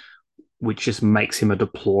heightened, which just makes him a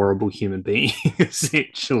deplorable human being,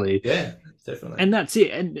 essentially. yeah, definitely. And that's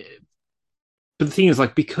it. And but the thing is,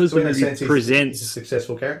 like, because So the in a movie sense, he's a presents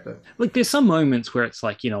successful character. like there's some moments where it's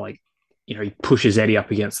like he pushes Eddie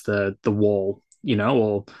up against the wall,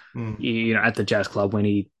 or Mm, at the jazz club when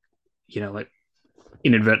he like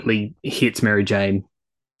inadvertently hits Mary Jane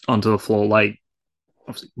onto the floor. Like,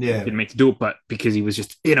 obviously, yeah, didn't mean to do it, but because he was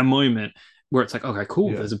just in a moment where it's like, okay,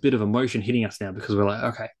 cool, yeah, there's a bit of emotion hitting us now because we're like,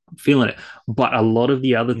 okay, I'm feeling it. But a lot of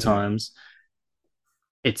the other yeah. times,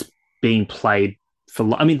 it's being played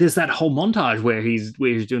for. I mean, there's that whole montage where he's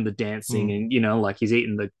doing the dancing Mm. and like he's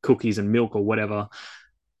eating the cookies and milk or whatever,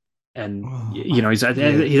 and Oh, he's at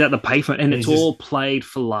yeah, the payphone, and and it's he's just all played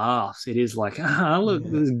for laughs. It is like, look, yeah,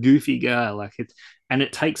 this goofy guy, like it's, and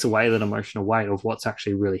it takes away that emotional weight of what's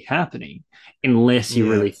actually really happening, unless you yeah.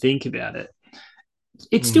 really think about it.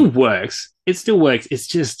 It still Mm, works. It still works. It's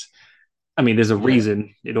just, I mean, there's a yeah.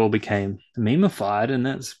 reason it all became memeified, and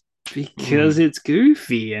that's because Mm, it's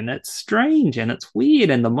goofy and it's strange and it's weird.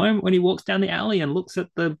 And the moment when he walks down the alley and looks at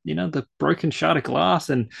the broken shard of glass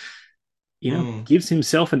and mm, gives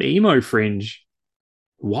himself an emo fringe.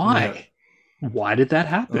 yeah. Why? Why did that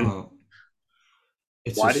happen? Oh,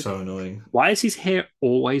 it's Why just did so annoying. why is his hair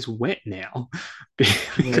always wet now?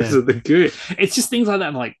 Because Yeah. of the goo. It's just things like that.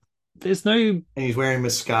 I'm like, there's no And he's wearing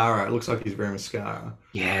mascara. It looks like he's wearing mascara.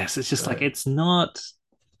 yes, it's just like So, it's not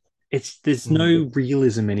there's mm, no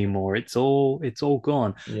realism anymore. It's all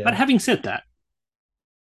gone. But yeah. having said that,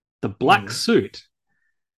 the black Mm. suit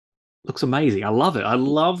looks amazing. I love it. I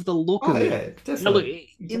love the look Oh of it. yeah, Now look, definitely.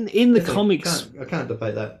 in the Definitely comics, I can't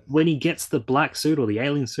debate that. when he gets the black suit or the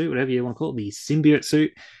alien suit, whatever you want to call it, the symbiote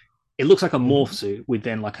suit, it looks like a morph Hmm. suit with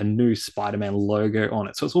then like a new Spider-Man logo on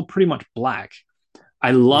it. So it's all pretty much black.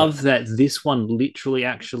 I Yeah. love that this one literally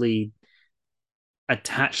actually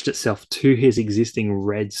attached itself to his existing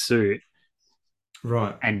red suit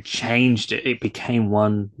Right. and changed it. It became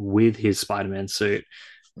one with his Spider-Man suit.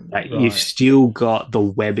 You've Right. still got the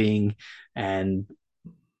webbing, and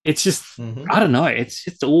it's just Hmm. I don't know.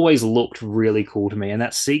 It's always looked really cool to me. And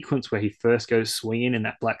that sequence where he first goes swinging in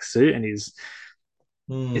that black suit and he's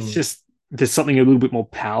it's Mm. just there's something a little bit more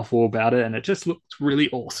powerful about it, and it just looks really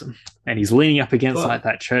awesome. And he's leaning up against like Well,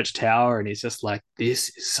 that church tower, and he's just like,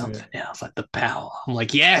 "This is yeah. something else, like the power." I'm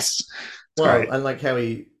like, "Yes, it's great." Well, and like how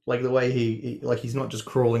like the way like he's not just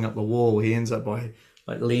crawling up the wall. He ends up by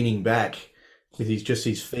like leaning back with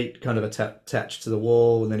his feet kind of attached to the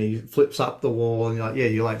wall, and then he flips up the wall, and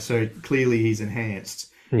you're like, so clearly he's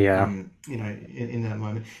enhanced. Yeah, In that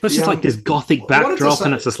moment. but it's just like this gothic What did to backdrop,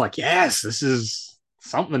 and say? it's just like, "Yes, this is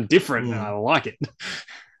something different, and I Mm, like it."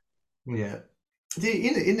 yeah.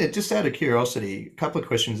 Just out of curiosity, a couple of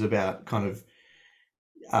questions about kind of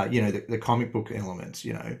the comic book elements.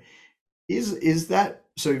 Is that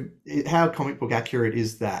so? How comic book accurate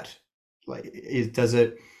is that? Like, does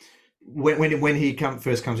it when he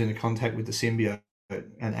first comes into contact with the symbiote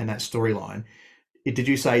and that storyline? Did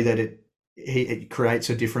you say that it creates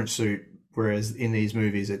a different suit, whereas in these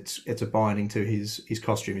movies it's a binding to his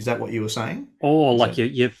costume? Is that what you were saying? Or Is like that?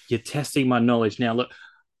 you're testing my knowledge now. Look,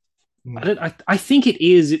 I Mm, don't. I think it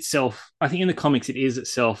is itself. I think in the comics it is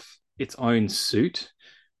itself its own suit,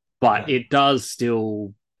 but okay. it does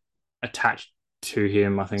still attach to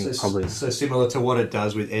him. I So think probably. so similar to what it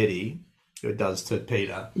does with Eddie, it does to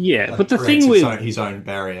Peter. Yeah, Like but the creates thing with his own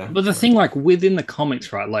barrier. but the thing like within the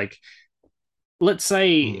comics, right? Like let's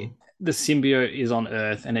say Mm, the symbiote is on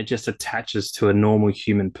Earth and it just attaches to a normal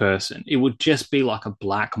human person. It would just be like a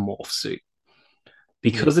black morph suit.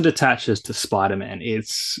 yeah. Because it attaches to Spider-Man, it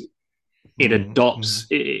Mm, adopts mm,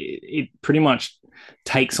 it pretty much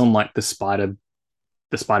takes on like the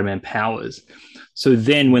Spider-Man powers. So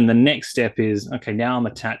then when the next step is, okay, now I'm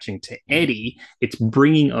attaching to Eddie, it's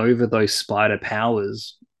bringing over those spider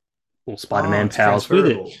powers or oh, Spider-Man it's powers with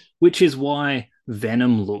it, transferable. which is why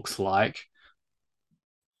Venom looks like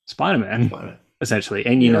Spider-Man Spider-Man. essentially.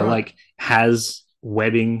 And Yeah, right. like has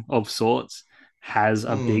webbing of sorts, has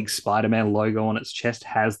a big Mm, Spider-Man logo on its chest,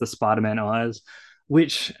 has the Spider-Man eyes,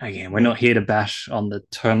 which again, we're yeah, not here to bash on the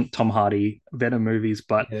Tom Hardy Venom movies,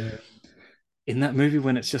 but yeah. in that movie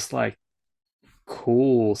when it's just like,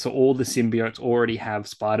 cool. So all the symbiotes already have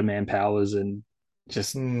Spider-Man powers and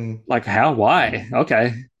just like how? Why?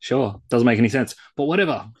 Okay, sure. Doesn't make any sense. But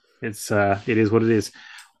whatever. It is what it is.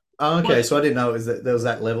 Oh, okay, But so I didn't know it was that there was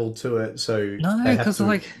that level to it. So no, they have because to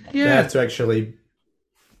like, they yeah. have to actually,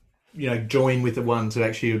 join with the one to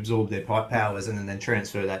actually absorb their powers and then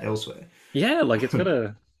transfer that elsewhere. Yeah, like the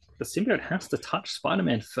symbiote has to touch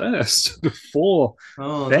Spider-Man first before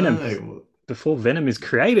Oh Venom no! before Venom is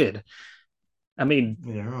created. I mean,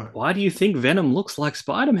 Yeah, right. why do you think Venom looks like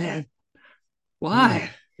Spider-Man? Hmm. Why?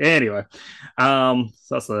 Anyway, so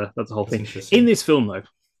that's the whole That's thing. In interesting. this film, though,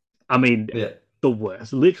 I mean, Yeah. the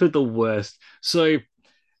worst, literally the worst. So,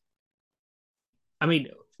 I mean,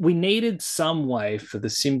 we needed some way for the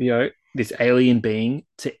symbiote, this alien being,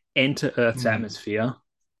 to enter Earth's Hmm. atmosphere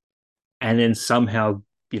and then somehow,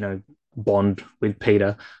 you know, bond with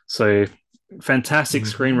Peter. So, fantastic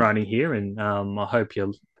Mm-hmm. screenwriting here, and I hope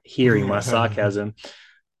you're hearing my sarcasm.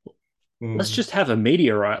 Let's Mm. just have a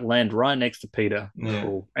meteorite land right next to Peter. Yeah.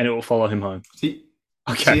 Cool, and it will follow him home. See,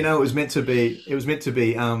 so Okay. it was meant to be. It was meant to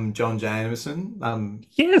be John Jameson.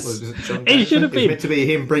 Yes, Was it John it should Jameson? have It was been. meant to be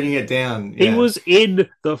him bringing it down. He Yeah. was in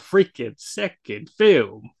the freaking second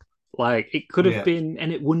film. Like it could have Yeah. been,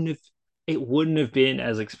 and it wouldn't have been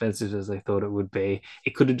as expensive as they thought it would be.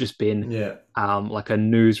 It could have just been Yeah. like a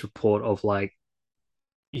news report of like,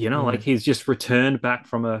 like Mm. he's just returned back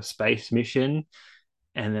from a space mission,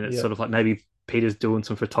 and then it's Yeah. sort of like maybe Peter's doing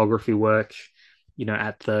some photography work,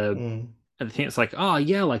 at the Mm. and the thing it's like, oh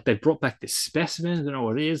yeah, like they brought back this specimen, I don't know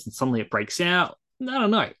what it is, and suddenly it breaks out. I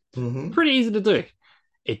don't know. Mm-hmm. Pretty easy to do.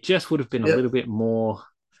 It just would have been a little Yep. bit more,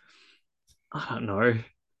 I don't know,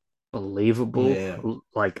 believable, Yeah.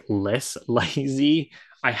 like less lazy.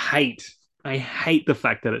 I hate I hate the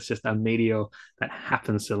fact that it's just a meteor that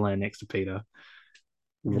happens to land next to Peter.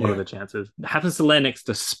 What are Yeah. the chances? It happens to land next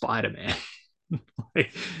to Spider-Man.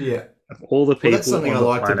 Like, Yeah. of all the Well, that's people something on I the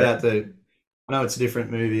liked planet. about the. I know it's a different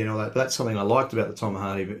movie and all that, but that's something I liked about the Tom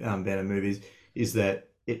Hardy Venom movies is that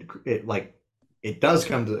it does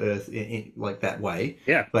come to Earth like that way,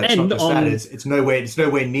 Yeah. but it's not And just that. on It's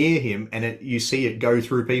nowhere near him, and you see it go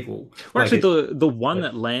through people. well Like actually it. the one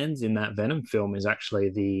Like, that lands in that Venom film is actually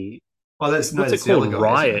the oh, that's no, what's it that's the called? other guy,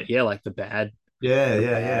 isn't Riot. it? Yeah, like the bad Yeah, the yeah,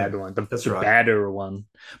 yeah. bad one, the, That's the right. badder one.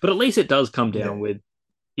 But at least it does come down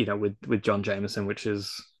Yeah. with John Jameson, which is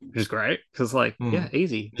great because like yeah, Mm.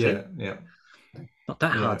 easy. See? Yeah, yeah, Not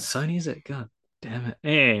that hard, yeah. Sony, is it? God damn it.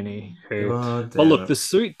 Anywho, God but damn look, it. the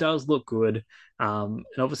suit does look good, and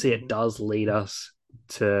obviously it Mhm. does lead us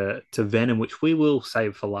to Venom, which we will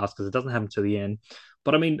save for last because it doesn't happen to the end.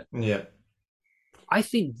 But I mean, Yeah. I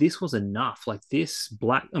think this was enough. Like this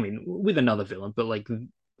black, I mean, with another villain, but like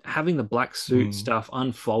having the black suit Mm. stuff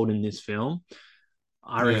unfold in this film,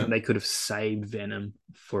 I reckon Yeah. they could have saved Venom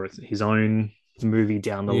for his own movie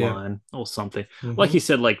down the Yeah. line or something. Like you Mm-hmm.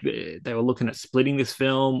 said, like they were looking at splitting this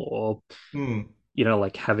film or, Mm.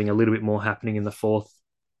 like having a little bit more happening in the fourth.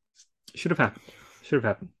 Should have happened. Should have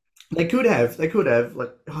happened. They could have. They could have.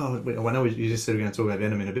 Like, I know you just said we're going to talk about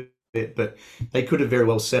Venom in a bit, but they could have very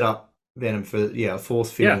well set up Venom for a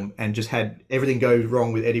fourth Yeah. film and just had everything go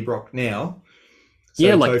wrong with Eddie Brock now,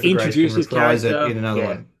 Yeah, so like Topher Grace can introduce his reprise it character. in another Yeah.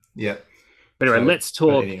 one. Yeah. But anyway, So, let's but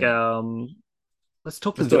talk. anyway, Let's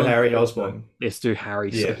talk the let's do villain. Harry Osborn. Let's do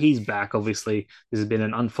Harry. So Yeah. he's back. Obviously, this has been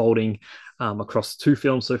an unfolding across two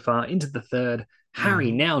films so far. Into the third,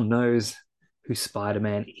 Harry Hmm. now knows who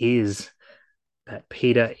Spider-Man is. That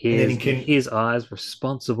Peter And then is, he can. in his eyes,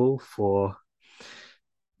 responsible for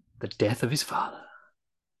the death of his father.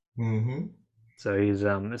 Mm-hmm. So he's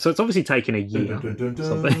so it's obviously taken a year Dun, dun, dun, or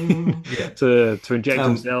something dun. Yeah. to inject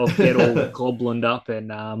Um, himself, get all goblined up,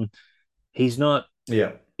 and he's not.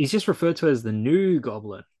 Yeah. He's just referred to as the new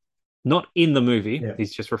Goblin. Not in the movie. Yeah.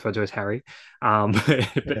 He's just referred to as Harry. But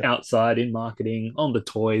Yeah. outside in marketing, on the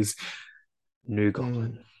toys, new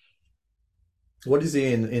Goblin. What is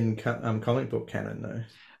he in comic book canon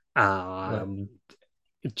though?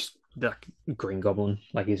 Just like Green Goblin.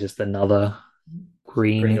 Like he's just another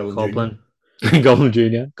Green, Green Goblin Goblin. Green Goblin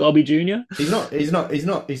Jr. Gobby Jr. He's not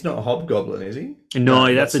a Hobgoblin, is he?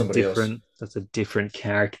 No, that's a somebody else. different. That's a different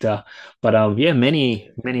character. But yeah, many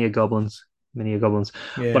a goblins,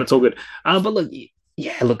 Yeah. but it's all good. But look,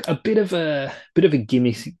 yeah, look, a bit of a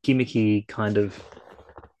gimmicky kind of,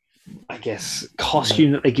 I guess,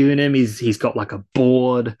 costume that they're giving him. He's got like a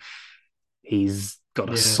board. He's got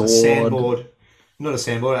a sword. A sandboard. Not a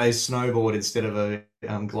sandboard, a snowboard instead of a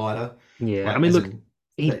glider. Yeah, Like, I mean, as look, in,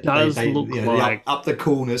 he does look like up the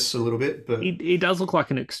coolness a little bit, but he does look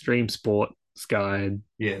like an extreme sports guy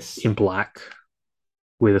yes, in black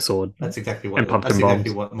with a sword. that's exactly what. And pumpkin That's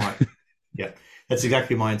exactly bombs. what might. Yeah, that's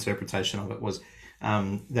exactly my interpretation of it. Was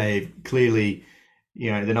they clearly,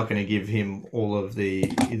 they're not going to give him all of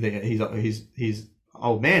his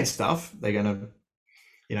old man stuff. They're going to,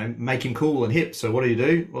 make him cool and hip. So what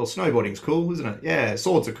do? Well, snowboarding's cool, isn't it? Yeah,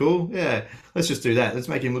 swords are cool. Yeah, let's just do that. Let's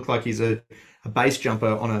make him look like he's a base jumper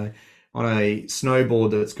on a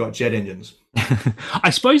snowboard that's got jet engines.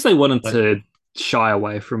 I suppose they wanted to shy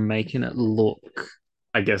away from making it look,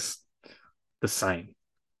 I guess, the same.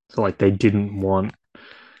 So like they didn't want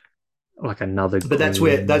like another. But that's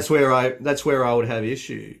where I would have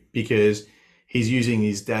issue, because he's using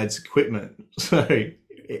his dad's equipment, so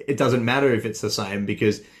it doesn't matter if it's the same,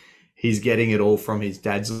 because he's getting it all from his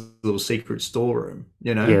dad's little secret storeroom.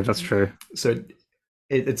 Yeah, that's true. So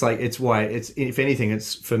it's if anything,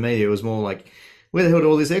 it's, for me, it was more like, where the hell did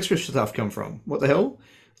all this extra stuff come from? What the hell?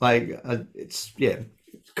 Like it's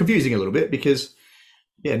confusing a little bit, because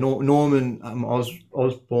Norman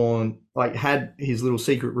Osborn had his little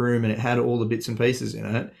secret room, and it had all the bits and pieces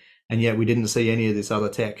in it, and yet we didn't see any of this other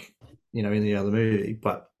tech, in the other movie.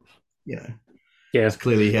 But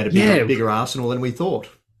clearly he had a bigger arsenal than we thought.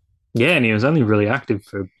 Yeah, and he was only really active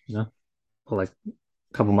for like a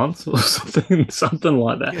couple months or something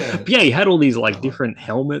like that. Yeah. But he had all these different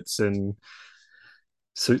helmets and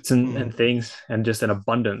suits and things, and just an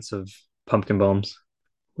abundance of pumpkin bombs,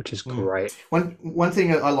 which is great. One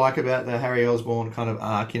thing I like about the Harry Osborn kind of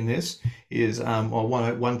arc in this is,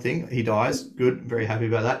 one thing, he dies. Good, very happy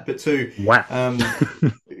about that. But two, wow.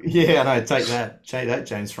 Yeah, I know. Take that,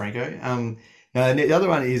 James Franco. And the other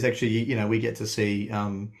one is actually, we get to see,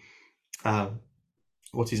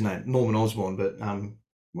 what's his name? Norman Osborn, but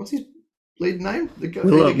what's his lead name?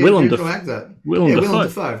 Willem Dafoe. Willem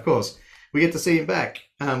Dafoe, of course. We get to see him back,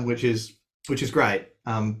 which is great,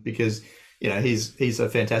 because he's a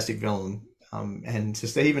fantastic villain, and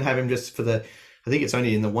to even have him just for I think it's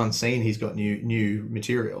only in the one scene he's got new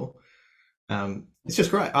material. It's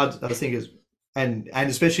just great. I think it's. And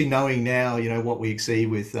especially knowing now, what we see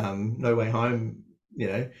with No Way Home,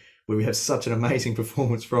 where we have such an amazing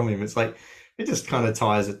performance from him. It's like, it just kind of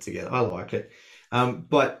ties it together. I like it.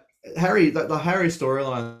 But Harry, the Harry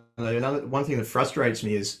storyline, one thing that frustrates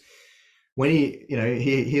me is when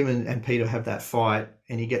him and Peter have that fight,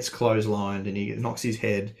 and he gets clotheslined and he knocks his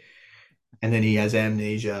head, and then he has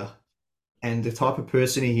amnesia. And the type of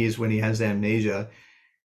person he is when he has amnesia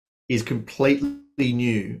is completely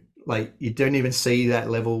new. Like, you don't even see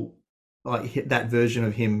that level, that version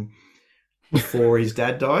of him before his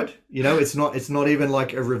dad died. It's not even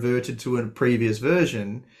like a reverted to a previous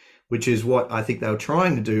version, which is what I think they were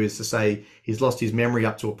trying to do, is to say he's lost his memory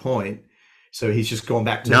up to a point, so he's just gone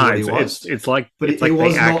back to what he was. It's like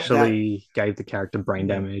they actually gave the character brain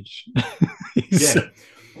damage. Yeah.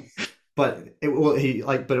 But it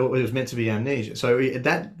was meant to be amnesia. So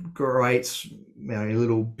that creates a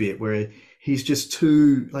little bit where he's just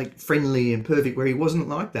too friendly and perfect, where he wasn't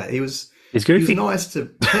like that. He's goofy. He was nice to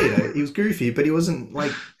Peter. He was goofy, but he wasn't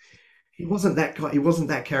that guy. He wasn't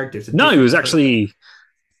that character. No, he was actually.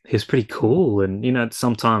 He was pretty cool, and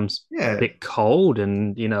sometimes a bit cold,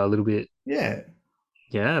 and a little bit. Yeah,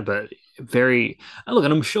 but very. Look,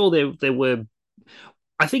 and I'm sure there were.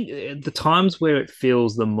 I think the times where it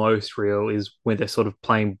feels the most real is when they're sort of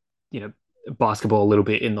playing, basketball a little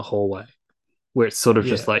bit in the hallway, where it's sort of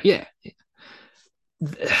just like, the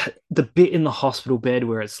bit in the hospital bed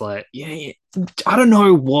where it's like, I don't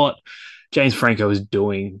know what James Franco is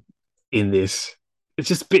doing in this. It's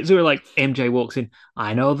just bits where MJ walks in,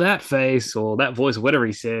 I know that face or that voice or whatever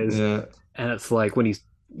he says. Yeah. And it's like when he's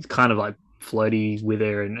kind of flirty with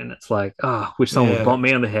her, and it's like, wish someone would bump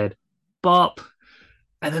me on the head. Bop.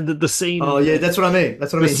 And then the scene. Oh, yeah, that's what I mean.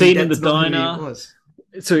 The scene in the diner.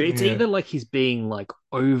 So it's either he's being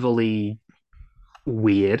overly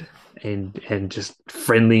weird and just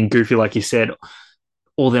friendly and goofy, like you said,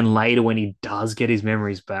 or then later when he does get his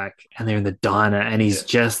memories back and they're in the diner and he's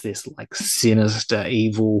just this sinister,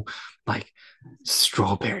 evil,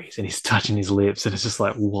 strawberries, and he's touching his lips, and it's just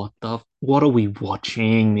what are we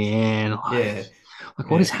watching, man?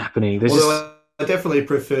 What is happening? I definitely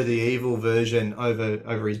prefer the evil version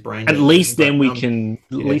over his brain. At least then we can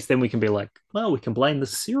be like, well, we can blame the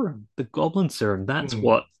serum, the goblin serum. That's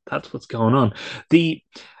what's going on. There's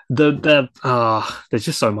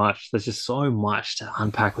just so much. There's just so much to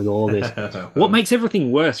unpack with all this. What makes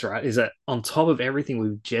everything worse, right, is that on top of everything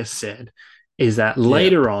we've just said, is that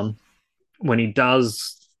later on, when he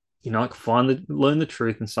does, learn the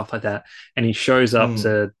truth and stuff like that, and he shows up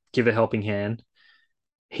to give a helping hand,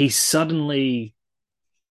 he's suddenly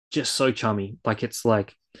just so chummy. It's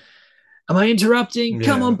like, am I interrupting?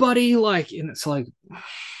 Come on, buddy. And it's like,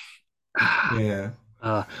 yeah.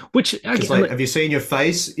 Uh, which Because again, like, have you seen your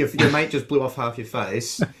face? Your mate just blew off half your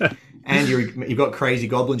face, and you've got crazy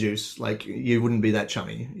goblin juice. Like you wouldn't be that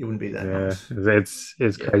chummy. You wouldn't be that yeah, nice.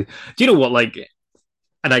 it's Yeah. crazy. Do you know what? Like,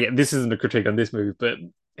 and again, this isn't a critique on this movie, but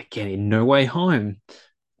again, in No Way Home,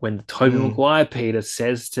 when Tobey Mm, Maguire Peter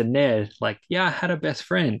says to Ned, like, "Yeah, I had a best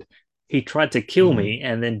friend. He tried to kill mm, me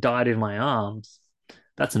and then died in my arms."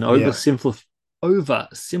 That's an yeah. oversimplification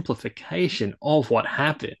of what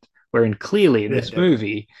happened. Wherein clearly in Yeah. this Definitely.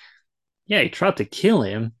 movie, yeah, he tried to kill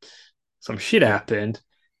him. Some shit Yeah. happened.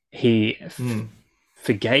 He Mm,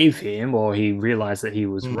 forgave him, or he realized that he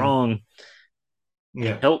was mm, wrong,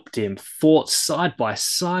 yeah. helped him, fought side by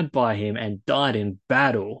side by him, and died in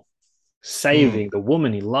battle, Mm, saving the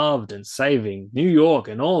woman he loved and saving New York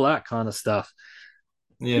and all that kind of stuff.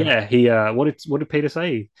 yeah. Yeah, he what did Peter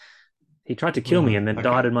say? He tried to kill me and then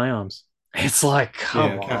died Okay. in my arms. It's like,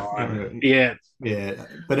 Yeah. come Can't on. remember. Yeah. Yeah,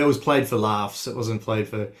 but it was played for laughs. It wasn't played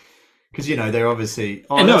for because they're obviously.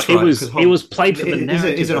 And Oh, no, that's right. Because it was played for the Is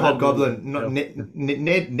narrative it a rather than hobgoblin? Not himself.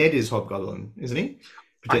 Ned is hobgoblin, isn't he?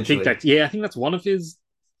 Potentially I think that's one of his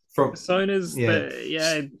from personas yeah. that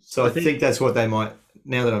yeah, So I I think think that's what they might.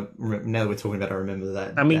 Now that we're talking about, it, I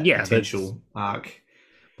remember I mean, that yeah, that's potential arc.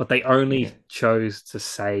 but they Yeah. only chose to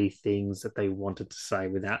say things that they wanted to say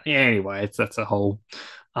without yeah, anyway, that's a whole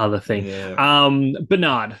other thing. Yeah.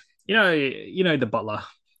 Bernard, the butler,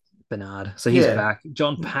 Bernard. So he's Yeah. back.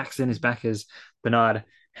 John Paxton is back as Bernard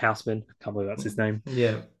Houseman. Can't believe that's his name.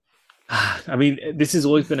 Yeah. I mean, this has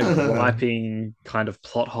always been a griping kind of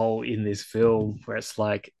plot hole in this film where it's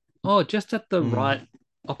like, oh, just at the Mm, right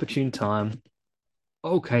opportune time.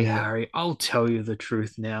 Okay, yeah. Harry, I'll tell you the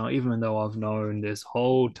truth now, even though I've known this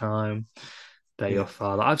whole time that your Yeah.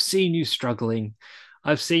 father. I've seen you struggling.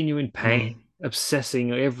 I've seen you in pain, Mm,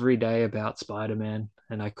 obsessing every day about Spider-Man,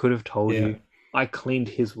 and I could have told yeah. you. I cleaned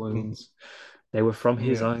his Mm, wounds. They were from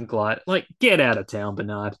his yeah. own glide. Like, get out of town,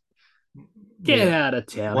 Bernard. Get Yeah. out of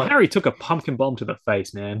town. What? Harry took a pumpkin bomb to the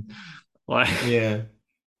face, man. Like, Yeah.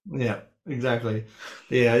 Yeah, exactly.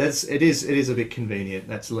 Yeah, it is a bit convenient.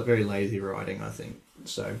 That's very lazy writing, I think.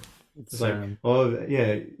 So it's it's like, oh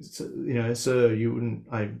yeah, so, sir, you wouldn't.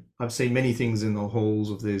 I've seen many things in the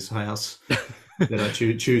halls of this house that I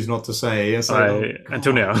choose not to say. It's like, oh I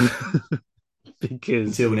until now. God, because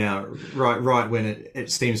until now, right when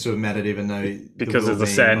it seems to have mattered, even though the because there's a well-being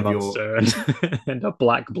sand of your monster and a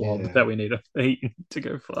black blob yeah. that we need to eat to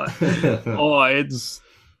go fight. Oh,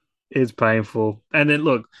 it's painful. And then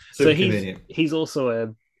look, so Super convenient. he's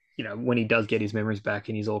also when he does get his memories back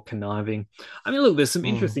and he's all conniving. I mean, look, there's some Mm,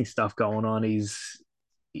 interesting stuff going on. He's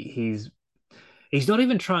he's not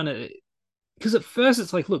even trying to because at first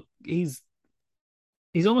it's like, look,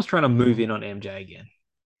 he's almost trying to move mm, in on MJ again.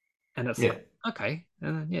 And it's yeah. like, okay,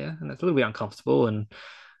 yeah, and it's a little bit uncomfortable. And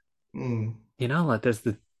Mm, like there's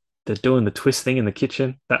they're doing the twist thing in the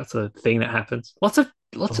kitchen. That's a thing that happens. Lots of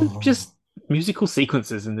oh, just musical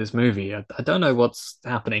sequences in this movie. I don't know what's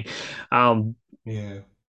happening. Um, yeah.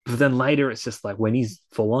 but then later it's just like when he's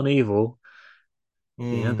full on evil, the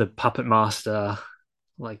Mm, puppet master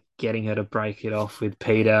like getting her to break it off with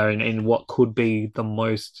Peter and in what could be the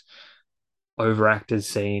most overacted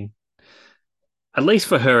scene. At least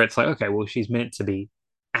for her, it's like, okay, well, she's meant to be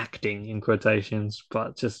acting in quotations,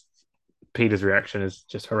 but just Peter's reaction is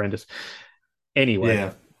just horrendous. Anyway,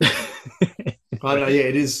 yeah. I know, yeah,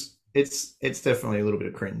 it is. It's definitely a little bit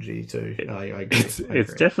of cringy too. I agree. I it's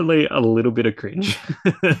agree. definitely a little bit of cringe.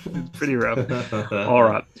 It's pretty rough. All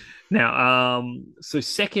right. Now, so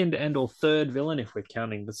second and or third villain, if we're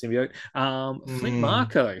counting the symbiote, Flint Mm.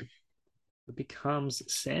 Marko becomes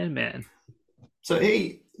Sandman. So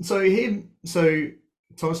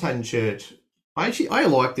Thomas Hayden Church. I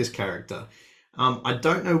like this character. I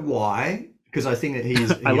don't know why because I think that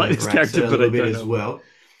I he like this overacts it character, a but I little bit don't as know why. well.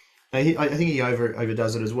 I think he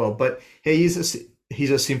overdoes it as well. But he's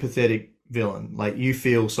a sympathetic villain. Like you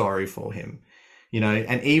feel sorry for him,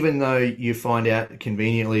 And even though you find out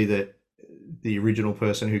conveniently that the original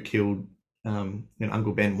person who killed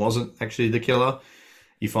Uncle Ben wasn't actually the killer,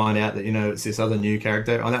 you find out that it's this other new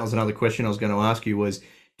character. And that was another question I was going to ask you was,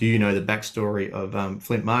 do you know the backstory of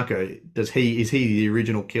Flint Marko? Is he the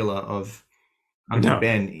original killer of Uncle No,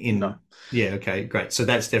 Ben no, Yeah, okay, great. So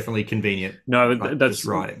that's definitely convenient, no. right? Just That's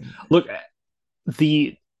writing. look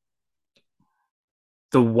the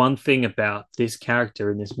one thing about this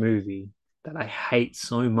character in this movie that I hate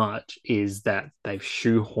so much is that they've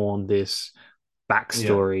shoehorned this Yeah.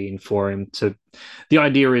 backstory in for him to. The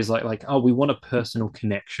idea is like oh, we want a personal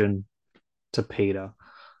connection to Peter.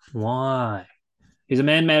 Why? He's a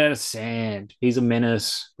man made out of sand. He's a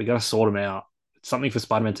menace. We got to sort him out. It's something for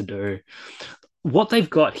Spider-Man to do. what they've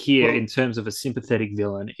got here Well, in terms of a sympathetic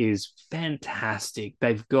villain is fantastic.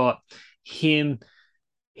 They've got him,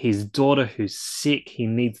 his daughter who's sick. He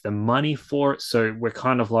needs the money for it. So we're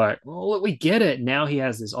kind of like, well, we get it. Now he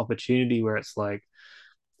has this opportunity where it's like,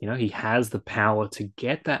 he has the power to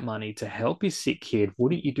get that money to help his sick kid.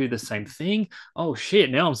 Wouldn't you do the same thing? Oh, shit.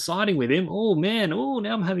 Now I'm siding with him. Oh, man. Oh,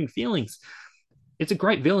 now I'm having feelings. It's a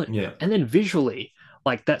great villain. yeah. And then visually,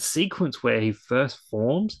 like that sequence where he first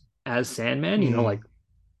forms as Sandman, Mm.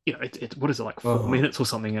 what is it, like 4 minutes Oh, or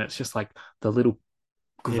something? And it's just like the little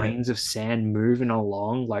yeah, grains of sand moving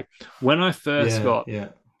along. Like when I first yeah, got yeah,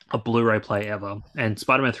 a Blu-ray play ever, and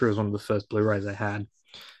Spider-Man 3 was one of the first Blu-rays I had.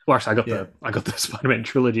 Well, actually, yeah, I got the Spider-Man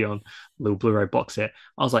trilogy on little Blu-ray box set.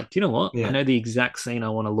 I was like, do you know what? I yeah. know the exact scene I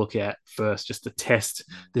want to look at first, just to test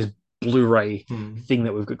this Blu-ray Mm. thing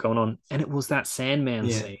that we've got going on. And it was that Sandman Yeah,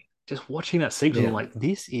 scene. Just watching that sequence, I'm yeah. like,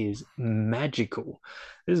 this is magical.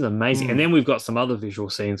 This is amazing. And Mm. then we've got some other visual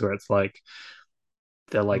scenes where it's like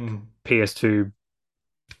they're like Mm. PS2.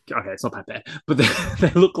 Okay, it's not that bad, but they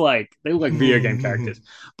look like video game characters.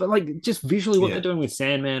 But like just visually, what they're Yeah. doing with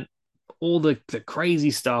Sandman, all the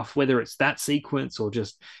crazy stuff, whether it's that sequence or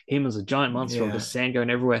just him as a giant monster or Yeah. just sand going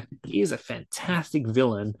everywhere, he is a fantastic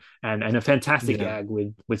villain and a fantastic Yeah. gag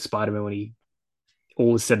with Spider-Man when he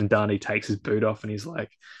all is said and done, he takes his boot off and he's like,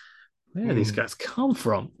 where do these Mm. guys come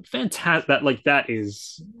from? Fantastic.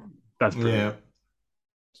 That's brilliant.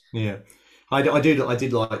 Yeah. Yeah. I did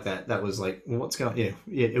like that. That was like, what's going? Yeah,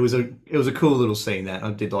 yeah. It was a cool little scene that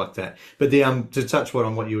I did like that. But the to touch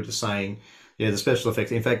on what you were just saying, yeah, the special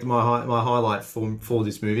effects. In fact, my highlight for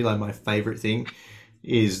this movie, like my favorite thing,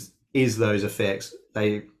 is those effects.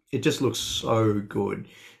 It just looks so good.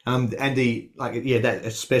 And the like, yeah, that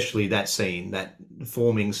especially that scene, that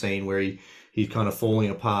forming scene where he's kind of falling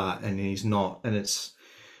apart and he's not, and it's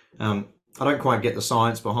I don't quite get the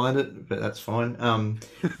science behind it, but that's fine.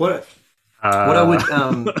 What what I Uh,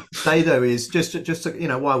 would say though is just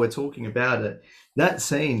to, while we're talking about it, that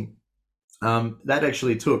scene that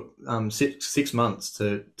actually took 6 months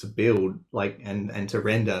to build, like, and to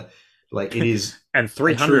render. Like, it is and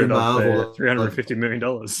a true 300 of the marvel of $350 million.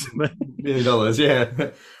 $1 million.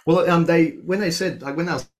 Yeah. Well, they when they said, like, when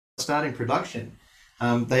they were starting production,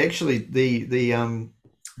 they actually the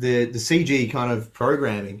CG kind of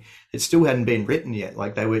programming, it still hadn't been written yet.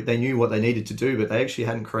 Like, they knew what they needed to do, but they actually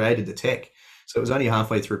hadn't created the tech. So it was only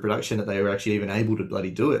halfway through production that they were actually even able to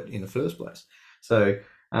bloody do it in the first place. So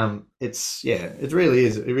it really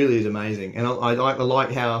is amazing, and I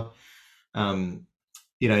like how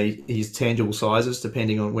his tangible sizes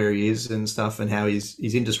depending on where he is and stuff, and how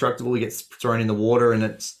he's indestructible. He gets thrown in the water, and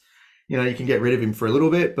it's you can get rid of him for a little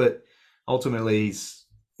bit, but ultimately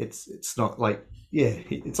it's not like, yeah,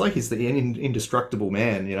 it's like he's the indestructible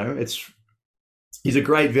man. He's a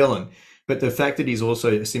great villain, but the fact that he's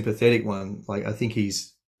also a sympathetic one, like, I think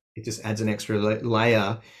it just adds an extra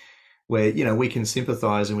layer where we can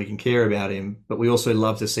sympathize and we can care about him, but we also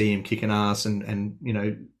love to see him kicking ass and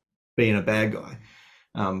being a bad guy.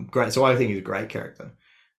 Great. So I think he's a great character,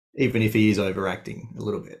 even if he is overacting a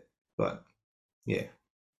little bit. But yeah,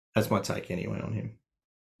 that's my take anyway on him.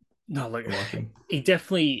 No, like I like him. he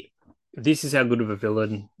definitely. This is how good of a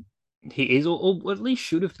villain he is, or at least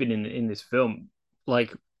should have been in this film.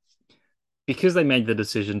 Like, because they made the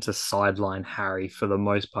decision to sideline Harry for the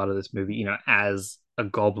most part of this movie, as a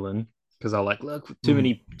goblin, because they're like, look,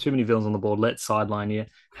 Mm, too many villains on the board. Let's sideline you,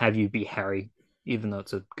 have you be Harry, even though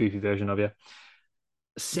it's a goofy version of you.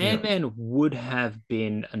 yeah. Sandman would have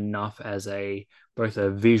been enough as both a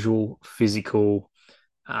visual, physical,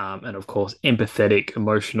 and of course empathetic,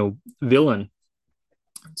 emotional villain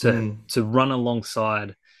to Mm, to run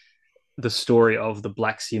alongside the story of the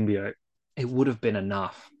black symbiote. It would have been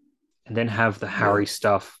enough, and then have the yeah. Harry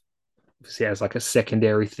stuff see as like a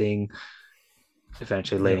secondary thing,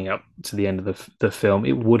 eventually Yeah. leading up to the end of the film.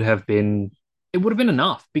 It would have been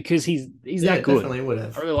enough because he's Yeah. that It good. definitely would I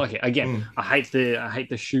have. really like it. Again, Mm, I hate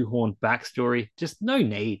the shoehorned backstory. Just no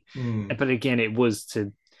need. mm. But again, it was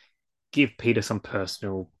to give Peter some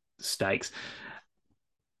personal stakes.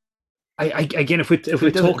 Again, if But we're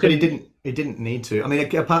it doesn't. But he talking, didn't. He didn't need to. I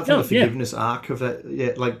mean, apart from no, the yeah, forgiveness arc of that,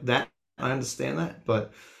 yeah, like that, I understand that.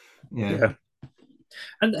 But yeah, yeah,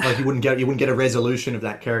 and like you wouldn't get a resolution of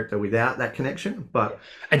that character without that connection. But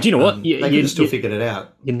and do you know what? You, they could you have still you figured it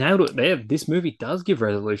out. you nailed it there. This movie does give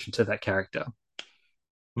resolution to that character,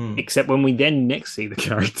 Mm, except when we then next see the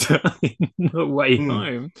character in the way mm,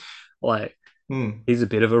 home, like mm, he's a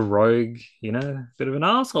bit of a rogue, a bit of an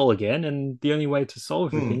asshole again, and the only way to solve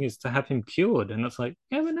everything mm, is to have him cured. And it's like,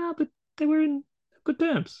 yeah, but no, but they were in good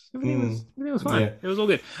terms. Everything was mm. everything was fine. Yeah. It was all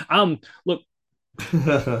good. Look,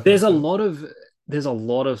 there's a lot of there's a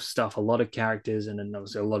lot of stuff, a lot of characters, and then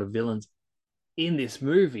obviously a lot of villains in this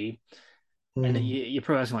movie. And you're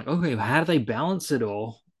probably asking, like, okay, how do they balance it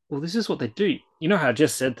all? Well, this is what they do. You know how I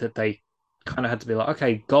just said that they kind of had to be like,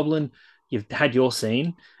 okay, Goblin, you've had your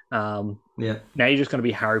scene. Yeah. Now you're just going to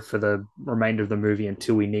be Harry for the remainder of the movie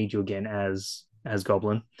until we need you again as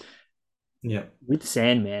Goblin. Yeah. With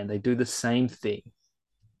Sandman, they do the same thing.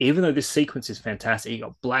 Even though this sequence is fantastic, you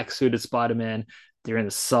got black suited Spider-Man, they're in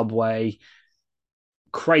the subway,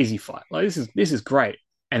 crazy fight. Like this is great.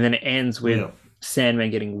 And then it ends with Sandman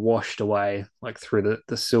getting washed away like through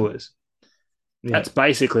the sewers. Yeah. That's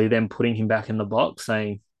basically them putting him back in the box,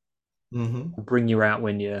 saying, we'll bring you out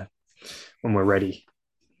when we're ready.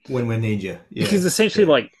 When we need you. Yeah. Because essentially,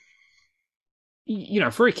 like, you know,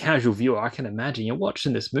 for a casual viewer, I can imagine you're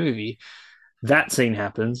watching this movie, that scene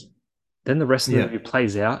happens, then the rest of the movie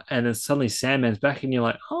plays out, and then suddenly Sandman's back, and you're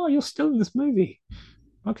like, oh, you're still in this movie.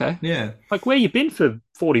 Okay. Yeah. Like, where you been for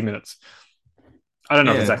 40 minutes? I don't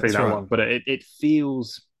know exactly that long, but it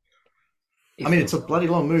feels... I mean, it's a bloody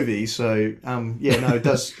long movie, so, it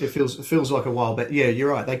does, it feels like a while, but yeah,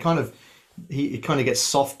 you're right. They kind of, he kind of gets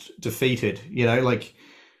soft defeated, you know, like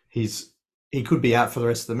he could be out for the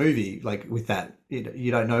rest of the movie, like with that.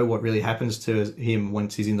 You don't know what really happens to him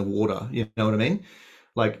once he's in the water, you know what I mean?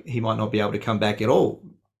 Like, he might not be able to come back at all.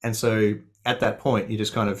 And so at that point, you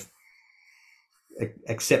just kind of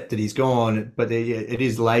accept that he's gone, but it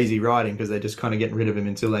is lazy writing because they're just kind of getting rid of him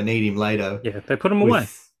until they need him later. Yeah, they put him away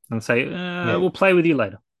and say, we'll play with you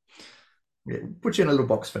later. Yeah, put you in a little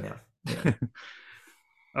box for now. Yeah.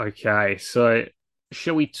 Okay, so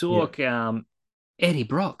shall we talk Eddie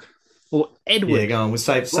Brock or Edward? Yeah, go on. We'll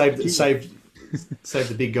save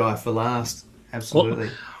the big guy for last. Absolutely.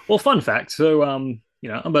 Well, fun fact. So, you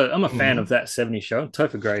know, I'm a fan of that 70s show.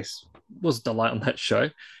 Topher Grace was a delight on that show.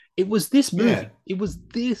 It was this movie. Yeah. It was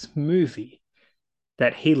this movie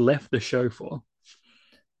that he left the show for.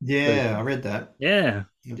 Yeah, I read that. Yeah,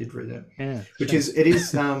 I did read that. Yeah, it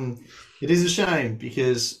is a shame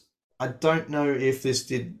because I don't know if this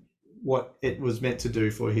did what it was meant to do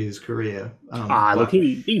for his career. Look,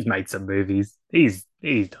 he's made some movies. He's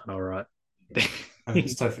done all right. I mean,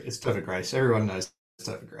 it's Topher Grace. Everyone knows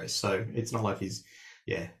Topher Grace, so it's not like he's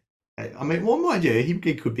I mean, what mind you, he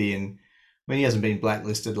could be in. I mean, he hasn't been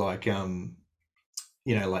blacklisted like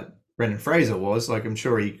like Brendan Fraser was. Like, I'm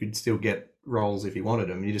sure he could still get roles if he wanted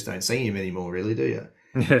them. You just don't see him anymore, really, do you?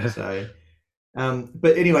 Yeah. So,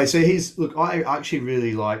 but anyway, so I actually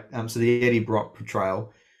really like so the Eddie Brock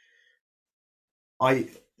portrayal. I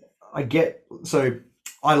like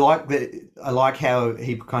how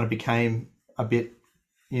he kind of became a bit,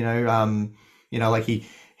 like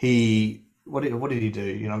he what did he do?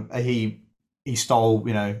 You know, he stole,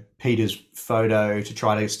 Peter's photo to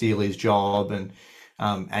try to steal his job and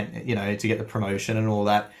to get the promotion and all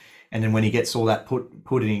that. And then when he gets all that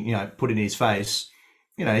put in his face,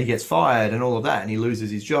 he gets fired and all of that, and he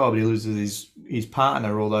loses his job, he loses his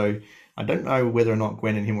partner, although I don't know whether or not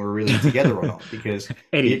Gwen and him were really together or not, because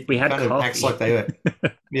Eddie, we had kind of acts like they were.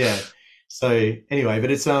 Yeah. So anyway,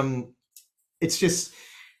 but it's just,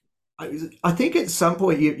 I think at some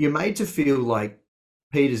point you're made to feel like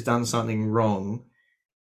Peter's done something wrong,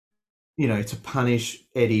 to punish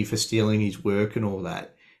Eddie for stealing his work and all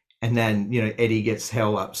that. And then, Eddie gets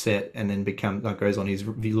hell upset and then goes on his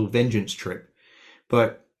little vengeance trip.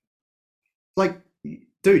 But like,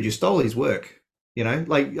 dude, you stole his work,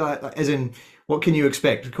 as in, what can you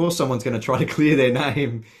expect? Of course, someone's going to try to clear their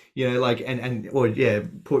name,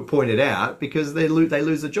 point it out, because they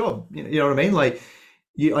lose the job. You know what I mean? Like,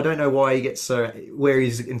 I don't know why he gets where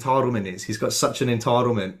his entitlement is. He's got such an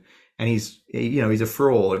entitlement, and he's a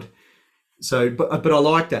fraud. So, but I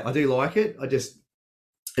like that. I do like it.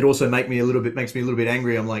 It also makes me a little bit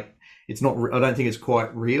angry. I'm like, it's not. I don't think it's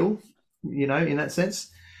quite real, in that sense.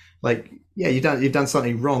 Like, yeah, you've done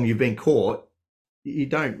something wrong. You've been caught. You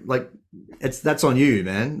don't that's on you,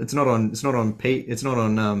 man. It's not on Pete. It's not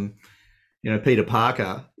on Peter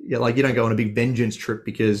Parker. Yeah, like, you don't go on a big vengeance trip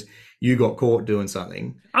because you got caught doing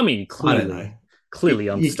something. I mean, clearly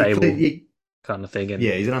unstable kind of thing. And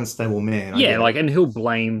yeah, he's an unstable man. Yeah, and he'll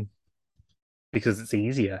blame, because it's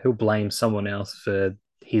easier. He'll blame someone else for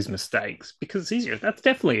his mistakes because it's easier. That's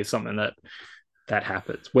definitely something that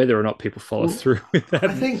happens, whether or not people follow through with that.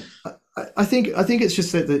 I think it's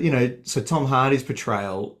just that so Tom Hardy's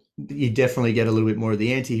portrayal, you definitely get a little bit more of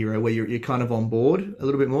the anti-hero, where you're kind of on board a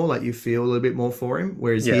little bit more, like you feel a little bit more for him.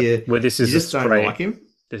 Whereas here, where this is, you just don't like him.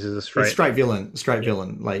 This is a straight villain.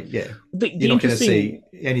 Like, yeah, you're not going to see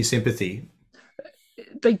any sympathy.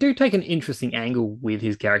 They do take an interesting angle with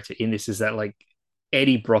his character in this, is that, like,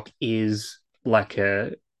 Eddie Brock is like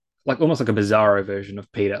a like almost like a Bizarro version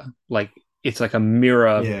of Peter. Like it's like a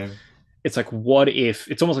mirror. Yeah. It's like what if?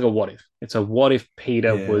 It's almost like a what if. It's a what if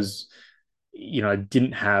Peter Yeah. was,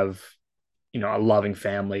 didn't have a loving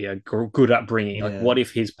family, a good upbringing. Like, Yeah. what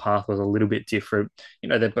if his path was a little bit different?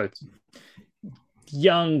 They're both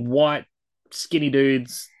young, white, skinny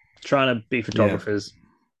dudes trying to be photographers,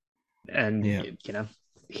 and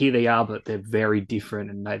here they are, but they're very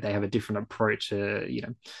different, and they have a different approach.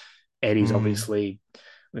 Eddie's obviously.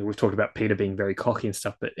 I mean, we've talked about Peter being very cocky and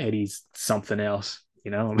stuff, but Eddie's something else.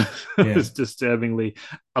 It's disturbingly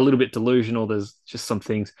a little bit delusional. There's just some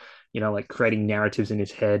things, like creating narratives in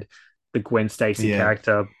his head. The Gwen Stacy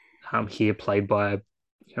character, here played by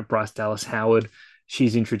Bryce Dallas Howard,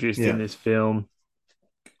 she's introduced in this film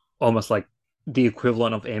almost like the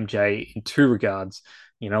equivalent of MJ in two regards.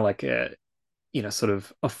 Like a sort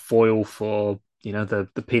of a foil for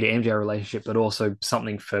the Peter MJ relationship, but also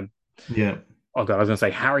something for oh god, I was going to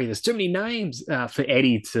say Harry. There's too many names for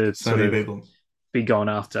Eddie to So many people be going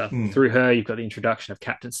after. Through her, you've got the introduction of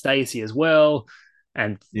Captain Stacy as well,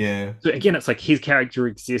 and so again, it's like his character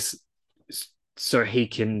exists so he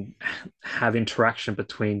can have interaction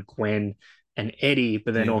between Gwen and Eddie,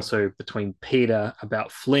 but then also between Peter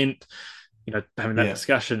about Flint. Having that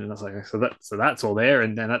discussion, and I was like, so that's all there,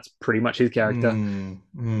 and then that's pretty much his character.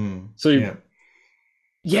 So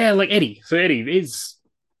like Eddie. So Eddie is,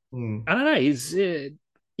 I don't know, he's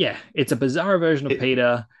it's a bizarre version of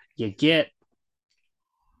Peter. You get,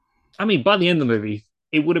 I mean, by the end of the movie,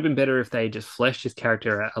 it would have been better if they just fleshed his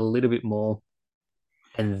character out a little bit more.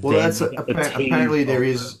 And well, that's apparently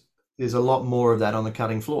there's a lot more of that on the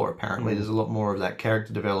cutting floor. Apparently, there's a lot more of that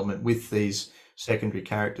character development with these secondary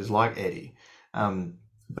characters like Eddie,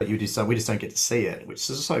 but we just don't get to see it, which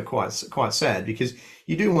is so quite sad, because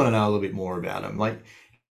you do want to know a little bit more about him. Like,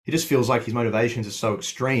 it just feels like his motivations are so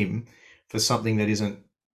extreme for something that isn't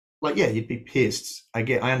like, you'd be pissed. I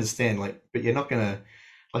understand, like, but you're not gonna,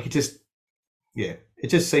 like, it just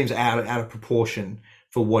seems out of proportion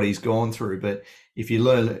for what he's gone through. But if you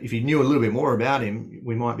knew a little bit more about him,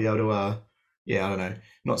 we might be able to, I don't know,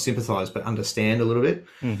 not sympathize, but understand a little bit.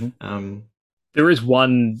 There is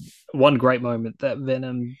one great moment that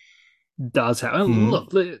Venom does have.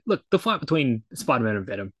 Look, the fight between Spider-Man and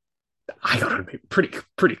Venom, I gotta be pretty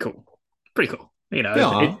cool,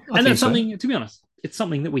 and that's something. To be honest, it's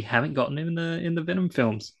something that we haven't gotten in the Venom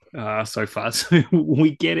films so far. So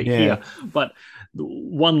we get it here. But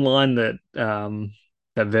one line that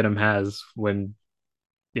that Venom has when,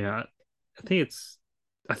 I think it's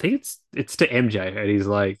to MJ, and he's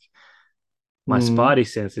like, "My Spidey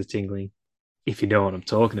sense is tingling, if you know what I'm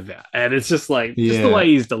talking about." And it's just like, just the way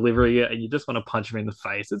he's delivering it, and you just want to punch him in the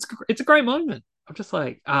face. It's a great moment. I'm just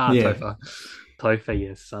like, Topher,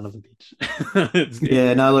 you son of a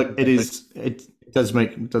bitch. No, look, it does.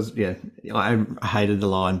 I hated the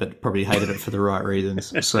line, but probably hated it for the right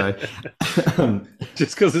reasons. So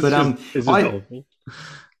just because it's awful.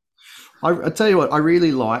 I tell you what, I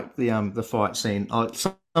really like the fight scene.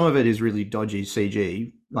 Some of it is really dodgy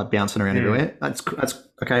CG, like bouncing around everywhere. That's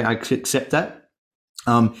okay. I accept that.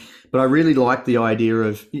 But I really like the idea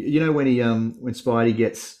of, when when Spidey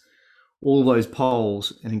gets all those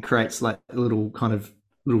poles and he creates like a little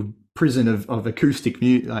prison of acoustic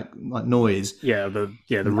like noise. The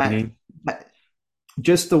ringing.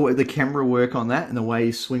 Just the way the camera work on that and the way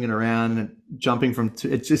he's swinging around and jumping from,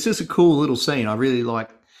 it's just a cool little scene. I really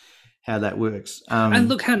like how that works. And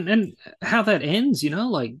look how that ends.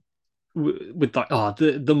 Like with like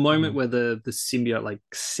the moment where the symbiote like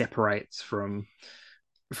separates from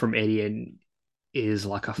Eddie and is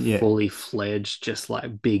like a fully fledged, just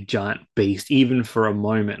like big giant beast. Even for a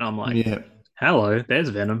moment, I'm like, hello, there's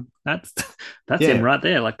Venom. That's him right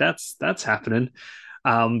there. Like that's happening.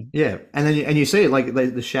 And then you see it like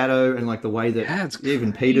the shadow and like the way that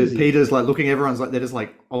even Peter's like looking. Everyone's like, they're just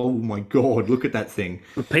like, oh my god, look at that thing.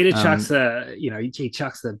 But Peter chucks he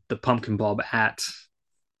chucks the pumpkin bomb at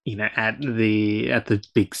the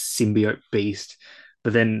big symbiote beast.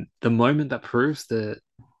 But then the moment that proves that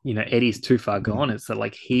Eddie's too far gone, it's that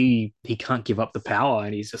like he can't give up the power,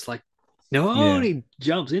 and he's just like, no, and he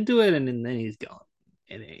jumps into it, and then he's gone,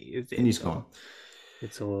 and he's gone.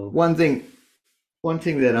 It's all one thing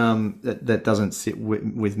that doesn't sit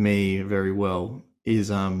with me very well is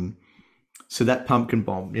so that pumpkin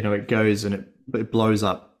bomb, it goes and it blows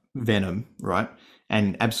up Venom, right?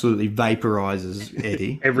 And absolutely vaporizes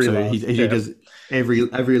Eddie. He does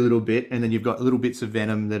every little bit, and then you've got little bits of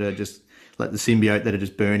Venom that are just like the symbiote that are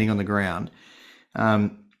just burning on the ground.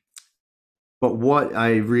 But what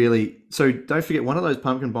so don't forget, one of those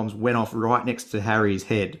pumpkin bombs went off right next to Harry's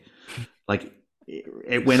head. Like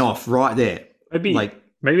it went off right there. Maybe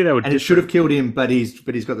Maybe they were and it should have killed him, but he's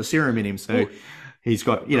got the serum in him, so he's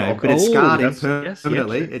got but it scarred him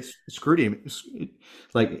permanently. It's screwed him.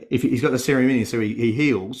 Like if he's got the serum in him, so he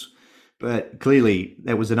heals. But clearly,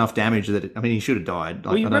 there was enough damage that he should have died.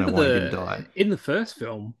 Like, I don't know why he didn't die. In the first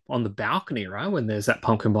film, on the balcony, right, when there's that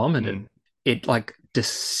pumpkin bomb, and it like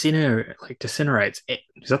disintegrates.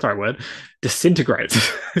 Is that the right word?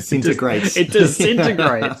 Disintegrates. Disintegrates. It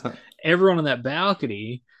disintegrates everyone on that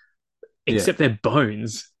balcony except their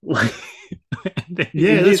bones. Like,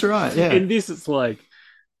 that's right. Yeah. In this, it's like,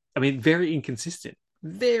 I mean, very inconsistent.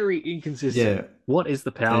 Very inconsistent. Yeah. What is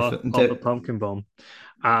the power of the pumpkin bomb?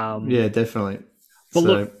 Yeah, definitely. But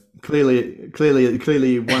look,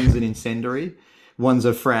 clearly, one's an incendiary, one's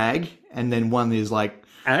a frag, and then one is like,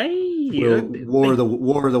 War of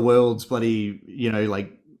the Worlds, bloody,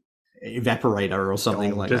 like evaporator or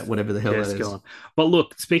something like that, whatever the hell that is. But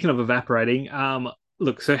look, speaking of evaporating,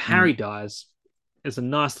 so Harry dies. It's a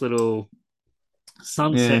nice little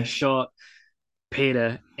sunset shot.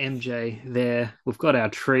 Peter, MJ there. We've got our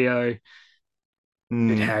trio.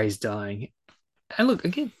 And Harry's dying. And look,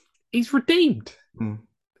 again, he's redeemed.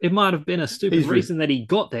 It might have been a stupid reason that he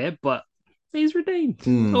got there, but he's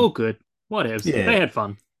redeemed. All good. Whatever. Yeah. They had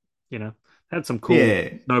fun. Had some cool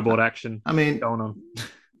snowboard action going on.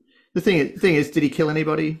 The thing is, did he kill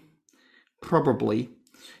anybody? Probably.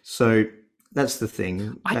 So that's the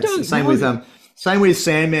thing. Same with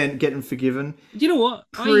Sandman getting forgiven. You know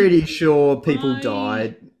what? Pretty sure people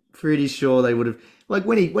died. Pretty sure they would have. Like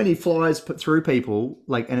when he flies through people,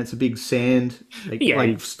 like, and it's a big sand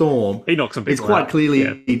storm. He knocks some people out. It's quite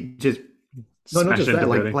clearly just not just that.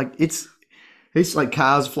 Like it's like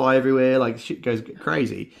cars fly everywhere. Like shit goes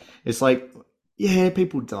crazy. It's like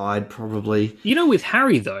people died probably. With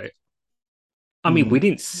Harry though, I mean, we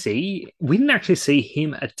didn't actually see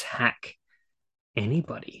him attack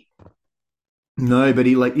anybody. No, but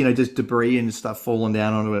he just debris and stuff falling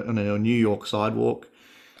down on a New York sidewalk.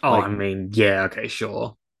 Oh, I mean, yeah, okay,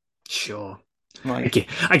 sure. Like,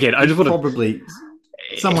 again, I just want to... Probably,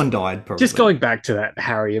 someone died, probably. Just going back to that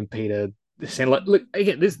Harry and Peter scene, like, look,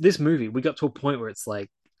 again, this movie, we got to a point where it's like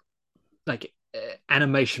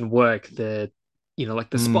animation work, the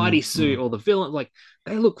Spidey suit or the villain, like,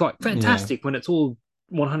 they look like fantastic when it's all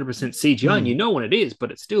 100% CGI, and you know what it is, but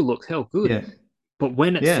it still looks hell good. Yeah. But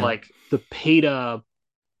when it's like the Peter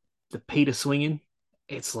swinging,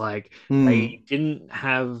 it's like they didn't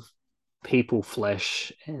have people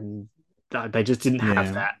flesh, and they just didn't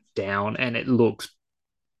have that down, and it looks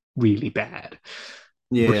really bad.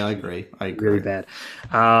 Yeah, I agree. Really bad.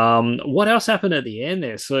 What else happened at the end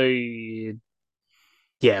there? So,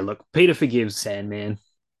 look, Peter forgives Sandman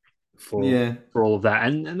for all of that,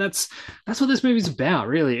 and that's what this movie's about.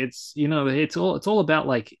 Really, it's it's all about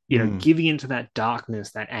like giving into that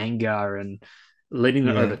darkness, that anger, and letting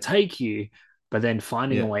it overtake you. But then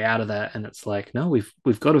finding a way out of that, and it's like, no, we've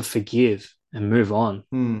got to forgive and move on.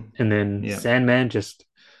 And then Sandman just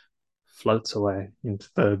floats away into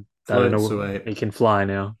the. Away. He can fly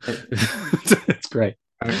now. It's great.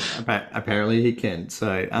 Apparently he can.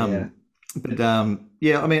 So, but I mean,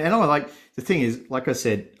 and I like the thing is, like I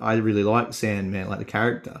said, I really like Sandman, like the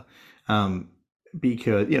character,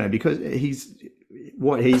 because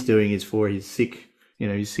what he's doing is for his sick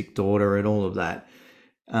daughter and all of that.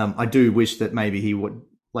 I do wish that maybe he would,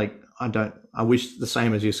 I wish the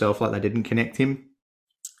same as yourself, like they didn't connect him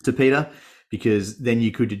to Peter, because then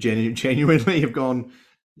you could genuinely have gone,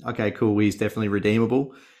 okay, cool, he's definitely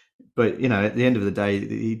redeemable. But, at the end of the day,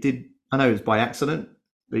 he did, I know it was by accident,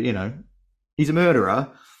 but, he's a murderer,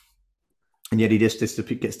 and yet he just gets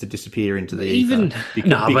to disappear into the ether.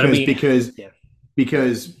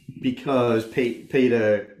 Because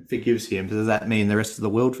Peter forgives him. Does that mean the rest of the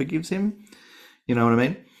world forgives him? You know what I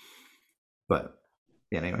mean? But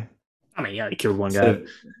anyway. I mean, he killed one guy.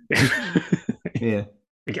 Yeah.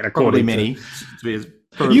 Again, probably many.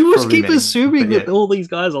 You just keep assuming that all these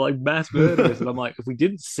guys are like mass murderers, and I'm like, if we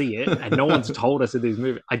didn't see it and no one's told us in these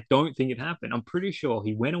movies, I don't think it happened. I'm pretty sure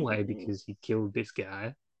he went away because he killed this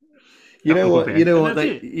guy. You know why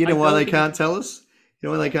they can't tell us? You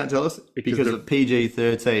know why they can't tell us? Because of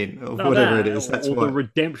PG-13 or whatever it is. That's why. The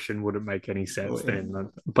redemption wouldn't make any sense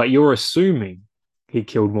then. But you're assuming he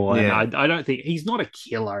killed more. Yeah. And I don't think he's not a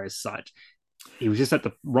killer as such. He was just at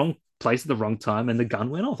the wrong place at the wrong time, and the gun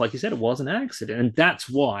went off. Like you said, it was an accident. And that's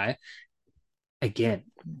why, again,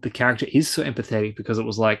 the character is so empathetic, because it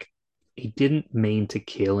was like, he didn't mean to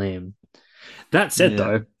kill him. That said,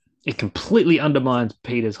 though, it completely undermines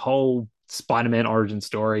Peter's whole Spider-Man origin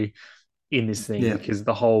story in this thing, because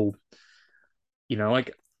the whole,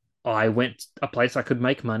 I went a place I could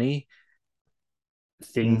make money.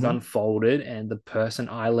 things unfolded, and the person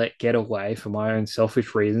I let get away for my own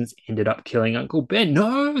selfish reasons ended up killing Uncle Ben.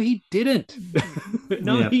 No, he didn't.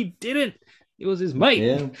 No, he didn't. It was his mate.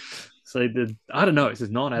 Yeah. So I don't know. It's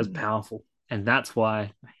just not as powerful, and that's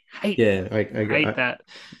why I hate. I hate that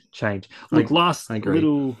change. Look, last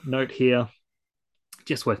little note here,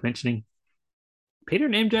 just worth mentioning. Peter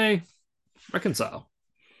and MJ reconcile.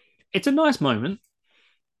 It's a nice moment.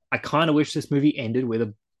 I kind of wish this movie ended with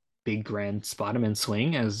a big grand Spider-Man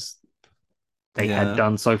swing as they had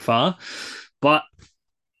done so far, but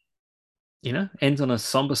ends on a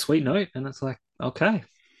somber, sweet note, and it's like, okay,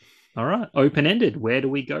 all right, open-ended. Where do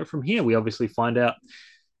we go from here? We obviously find out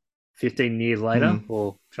 15 years later,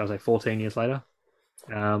 or shall I say 14 years later,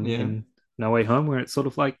 in No Way Home, where it's sort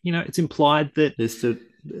of like, it's implied that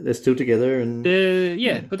they're still together, and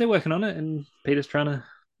but they're working on it, and Peter's trying to,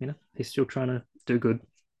 he's still trying to do good.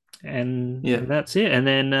 And that's it. And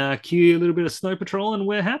then cue a little bit of Snow Patrol, and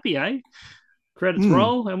we're happy, eh? Credits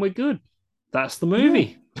roll, and we're good. That's the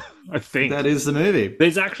movie. I think that is the movie.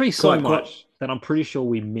 There's actually so much that I'm pretty sure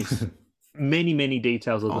we missed many, many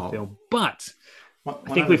details of the film, but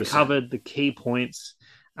 100%. I think we've covered the key points.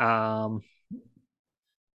 Confirm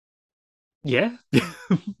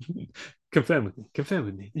with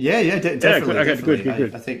me. Yeah, definitely. Okay, definitely.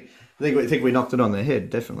 Good. I think we knocked it on the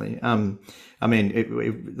head, definitely. I mean,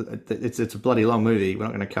 it's a bloody long movie. We're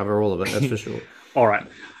not going to cover all of it, that's for sure. All right.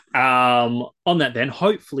 On that then,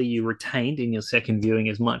 hopefully you retained in your second viewing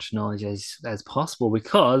as much knowledge as possible,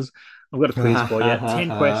 because I've got a quiz for you.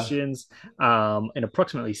 10 questions in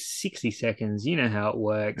approximately 60 seconds. You know how it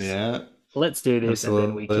works. Yeah. Let's do this,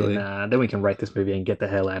 absolutely. And then we can rate this movie and get the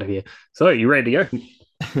hell out of here. So, you ready to go?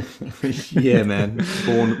 Yeah, man.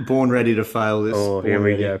 Born ready to fail this. Oh, here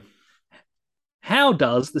we go. How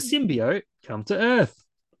does the symbiote come to Earth?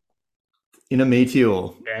 In a meteor.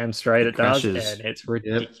 Damn straight it does, and it's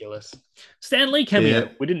ridiculous. Yep. Stan Lee cameo.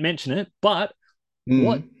 We didn't mention it, but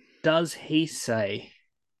what does he say?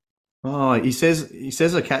 Oh, he says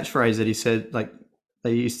a catchphrase that he said, like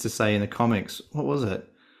they used to say in the comics. What was it?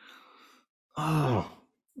 Oh,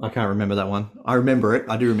 I can't remember that one. I remember it.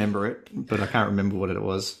 I do remember it, but I can't remember what it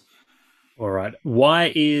was. All right.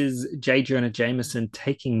 Why is J. Jonah Jameson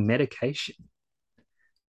taking medication?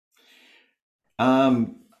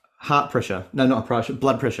 Heart pressure. No, not pressure.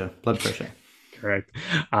 Blood pressure. Correct.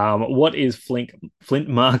 What is Flint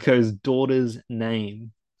Marco's daughter's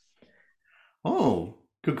name? Oh,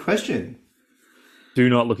 good question. Do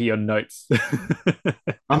not look at your notes.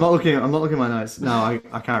 I'm not looking at my notes. No,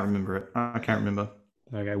 I can't remember it. I can't remember.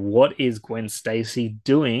 Okay. What is Gwen Stacy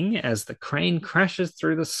doing as the crane crashes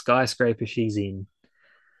through the skyscraper she's in?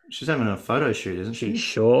 She's having a photo shoot, isn't she? She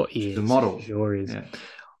sure is. She's a model. She sure is. Yeah.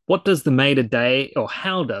 What does the Mater Day, or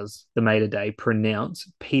how does the Mater Day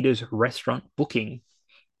pronounce Peter's restaurant booking?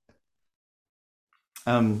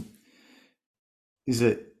 Is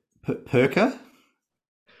it Perker?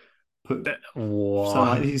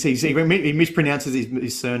 What? He mispronounces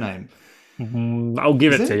his surname. I'll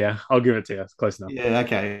give it to you. It's close enough. Yeah,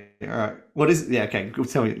 okay. All right. What is it? Yeah, okay. We'll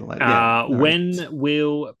tell you later. When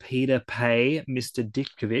will Peter pay Mr.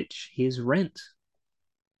 Ditkovich his rent?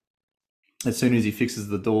 As soon as he fixes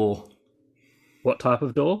the door. What type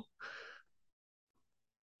of door?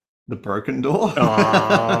 The broken door?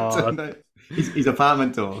 Oh. His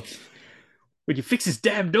apartment door. Would you fix his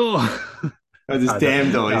damn door?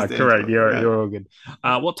 Damn door. Correct. You're all good.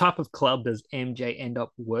 What type of club does MJ end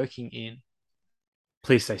up working in?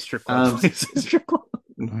 Please say strip club.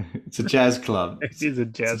 It's a jazz club. It is a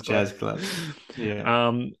jazz club.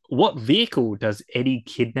 Yeah. What vehicle does Eddie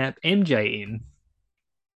kidnap MJ in?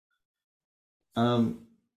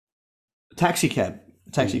 Taxi cab.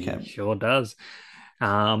 Sure does.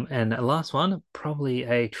 And the last one, probably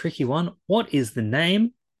a tricky one. What is the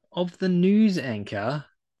name of the news anchor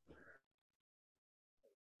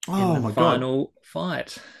in the final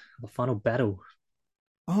fight, the final battle?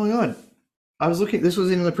 Oh my god! I was looking. This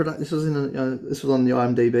was on the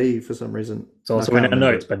IMDb for some reason. It's also in our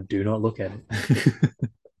notes, but do not look at it.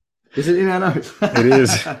 Is it in our notes? It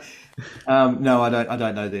is. No, I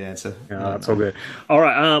don't know the answer. No, that's all good. All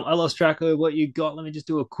right. I lost track of what you got. Let me just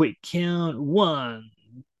do a quick count. 1,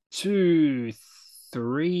 2,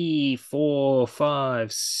 3, 4,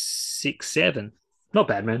 5, 6, 7. Not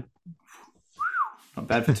bad, man. Not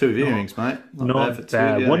bad for 2 viewings, mate. Not bad for 2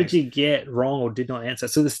 viewings. What did you get wrong or did not answer?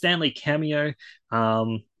 So the Stan Lee cameo.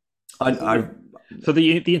 So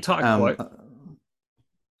the entire quote.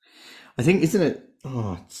 I think, isn't it?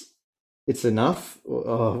 Oh, it's enough.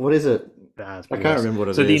 Oh, what is it? I can't remember what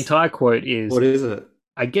it is. So the entire quote is. What is it?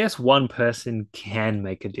 I guess one person can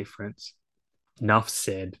make a difference. Enough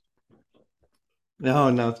said.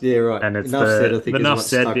 No, no, yeah, right. And it's Enough said, I think, the is enough what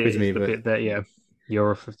said stuck bit with is me. the But bit that you're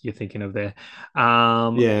thinking of there.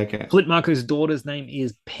 Um, yeah, okay. Flint Marco's daughter's name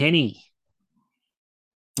is Penny.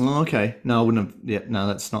 Oh, okay. No, I wouldn't have. Yeah, no,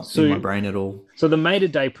 that's not in So my brain at all. so the maid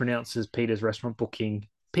of day pronounces Peter's restaurant booking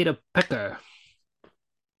Peter Pecker.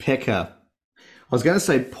 Pecker. I was going to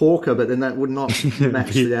say Porker, but then that would not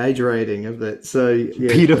match the age rating of that. So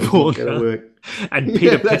yeah, Peter that's not going to Porker. work. And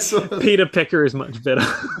Yeah, that's what Peter Pecker is much better.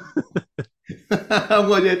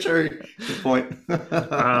 well, yeah, true. Good point.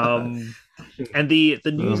 And the Oh,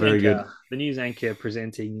 news very anchor, good. the news anchor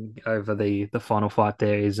presenting over the final fight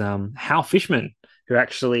there is Hal Fishman, who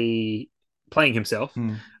actually playing himself,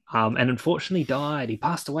 Hmm. and unfortunately died. He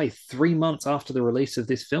passed away 3 months after the release of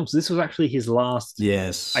this film. So this was actually his last,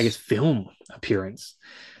 Yes, I guess, film appearance.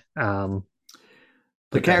 the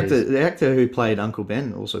but that is- the actor who played Uncle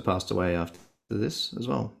Ben also passed away after this as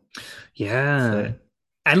well. yeah. So,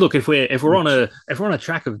 And look, if we're on a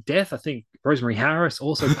track of death, I think Rosemary Harris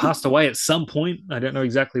also passed away at some point. I don't know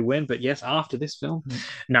exactly when, but yes, after this film.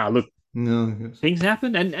 No, look, no, things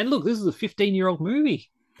happen, and look, this is a 15-year-old movie.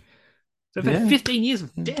 So I've had Yeah. 15 years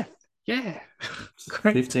of death. Yeah,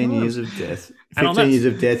 Great 15 time. years of death. And on 15 that- years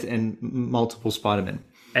of death and multiple Spider-Men.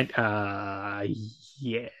 And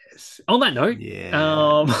yes. On that note,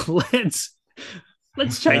 Yeah.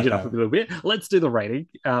 let's change it up a little bit. Let's do the rating.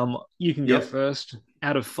 You can go Yep. first.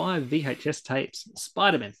 Out of 5 VHS tapes,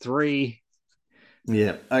 Spider-Man 3.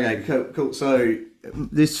 Yeah. Okay. Cool. So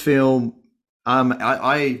this film,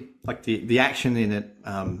 I like the action in it.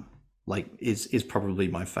 Like is probably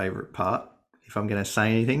my favorite part. If I'm going to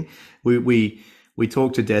say anything, we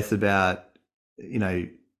talked to death about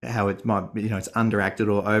how it might it's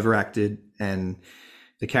underacted or overacted, and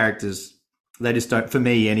the characters, they just don't, for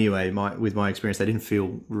me anyway. With my experience, they didn't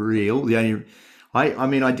feel real. I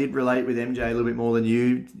mean, I did relate with MJ a little bit more than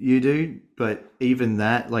you do, but even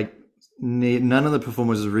that, like, none of the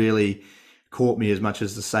performances really caught me as much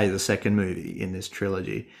as, say, the second movie in this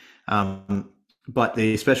trilogy. But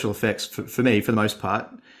the special effects, for me, for the most part,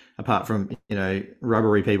 apart from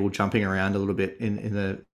rubbery people jumping around a little bit in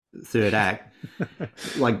the third act,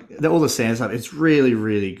 like all the sand stuff, it's really,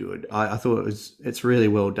 really good. I thought it's really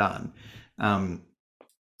well done.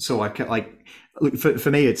 So I can, like, look,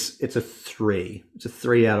 for me, it's a 3. It's a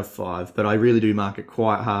 3 out of 5. But I really do mark it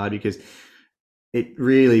quite hard because it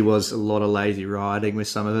really was a lot of lazy writing with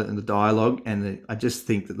some of it and the dialogue, and I just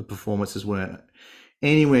think that the performances weren't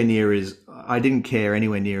anywhere near I didn't care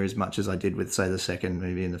anywhere near as much as I did with, say, the second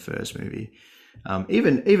movie and the first movie.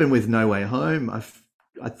 Even with No Way Home, I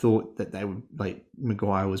thought that they would, like,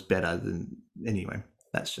 Maguire was better than. Anyway,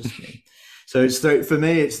 that's just me. So for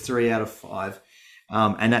me, it's 3 out of 5.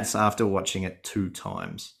 And that's after watching it 2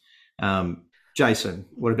 times. Jason,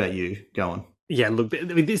 what about you? Go on. Yeah, look, I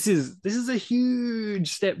mean, this is a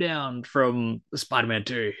huge step down from Spider-Man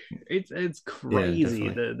 2. It's crazy,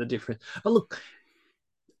 the difference. But look,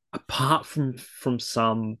 apart from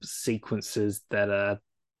some sequences that are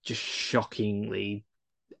just shockingly,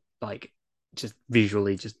 like, just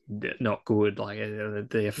visually just not good, like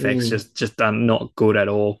the effects just are not good at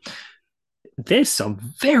all. There's some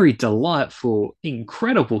very delightful,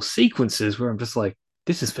 incredible sequences where I'm just like,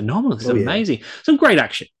 this is phenomenal. This is amazing. Some great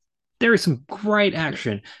action. There is some great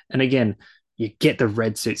action. And again, you get the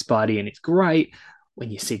red suit Spidey and it's great.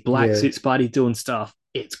 When you see black suit Spidey doing stuff,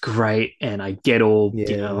 it's great. And I get all,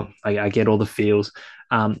 I get all the feels.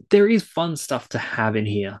 There is fun stuff to have in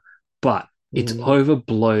here, but it's over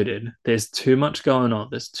bloated. There's too much going on.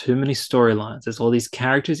 There's too many storylines. There's all these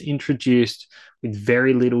characters introduced with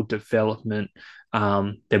very little development.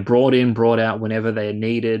 They're brought in, brought out whenever they're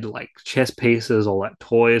needed, like chess pieces or like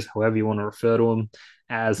toys, however you want to refer to them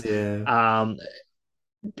as. At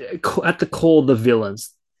the core, the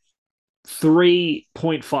villains,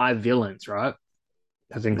 3.5 villains, right?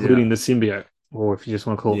 That's including the symbiote, or if you just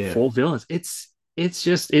want to call it 4 villains. It's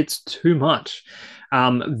too much.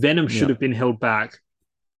 Venom should have been held back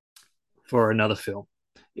for another film.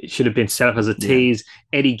 It should have been set up as a tease.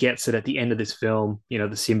 Eddie gets it at the end of this film, the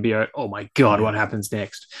symbiote. Oh my God, what happens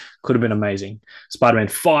next? Could have been amazing. Spider-Man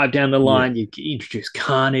 5 down the line, you introduce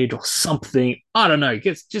Carnage or something. I don't know.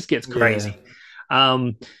 It just gets crazy.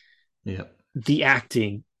 The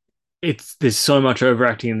acting, there's so much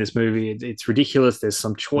overacting in this movie. It's ridiculous. There's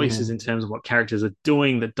some choices in terms of what characters are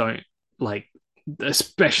doing that don't, like,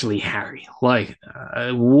 especially Harry. Like,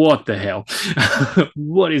 what the hell?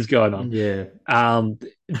 What is going on?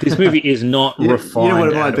 This movie is not refined. You know what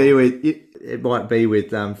it might be with? It might be with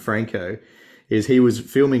Franco. Is he was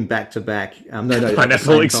filming back to back?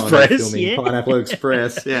 Pineapple Express. Pineapple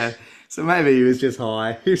Express. Yeah. So maybe he was just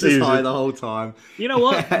high. He was just high the whole time. You know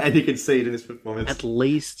what? And you can see it in his performance. At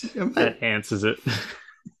least that answers it.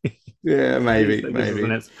 Yeah, maybe.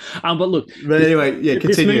 But look. But anyway, yeah,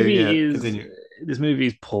 continue. This movie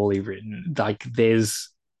is poorly written. Like, it's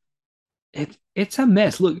a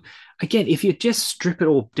mess. Look, again, if you just strip it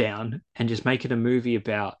all down and just make it a movie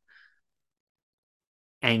about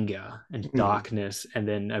anger and darkness and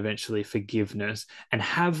then eventually forgiveness, and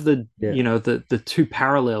have the two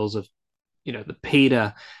parallels of the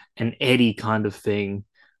Peter and Eddie kind of thing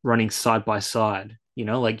running side by side,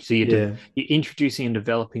 so you're introducing and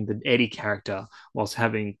developing the Eddie character whilst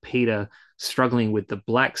having Peter struggling with the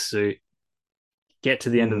black suit. Get to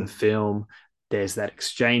the end of the film, there's that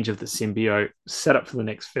exchange of the symbiote set up for the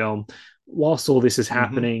next film. Whilst all this is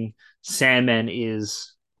happening, Sandman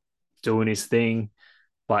is doing his thing,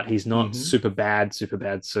 but he's not super bad.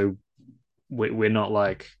 So we're not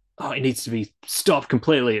like, oh, it needs to be stopped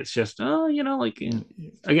completely. It's just,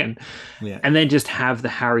 again. Yeah. And then just have the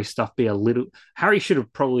Harry stuff be a little... Harry should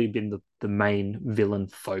have probably been the main villain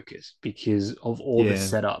focus because of all the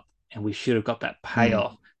setup. And we should have got that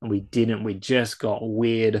payoff. And we didn't. We just got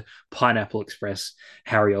weird Pineapple Express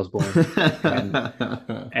Harry Osborn.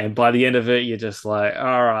 and by the end of it, you're just like,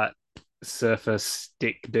 all right, surfer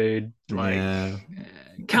stick, dude. Like,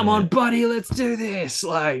 come on, buddy, let's do this.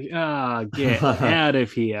 Like, get out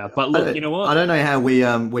of here. But look, you know what? I don't know how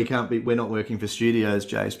we're not working for studios,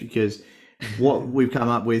 Jace, because what we've come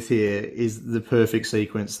up with here is the perfect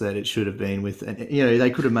sequence that it should have been with. And, they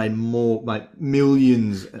could have made more, like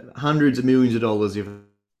millions, hundreds of millions of dollars if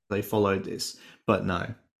they followed this, but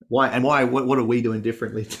no. Why? What are we doing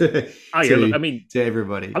differently to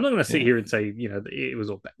everybody? I'm not going to sit here and say it was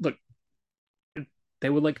all bad. Look, they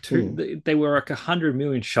were like they were like 100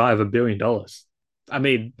 million shy of $1 billion. I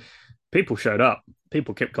mean, people showed up,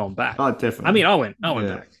 people kept going back. Oh, definitely. I mean, I went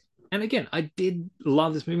back, and again, I did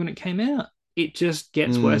love this movie when it came out. It just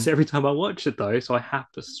gets worse every time I watch it, though, so I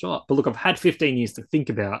have to stop. But look, I've had 15 years to think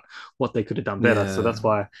about what they could have done better, so that's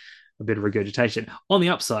why. A bit of regurgitation. On the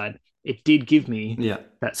upside, it did give me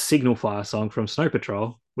that Signal Fire song from Snow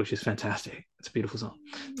Patrol, which is fantastic. It's a beautiful song.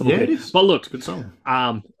 It is. But look, it's a good song.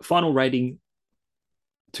 Final rating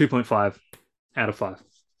 2.5 out of 5.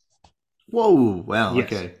 Whoa! Wow.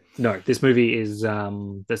 Yes. Okay. No, this movie is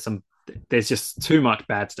there's just too much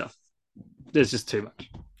bad stuff. There's just too much.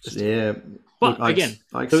 But look, again,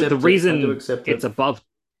 the reason it's above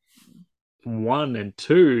 1 and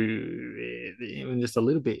 2, even just a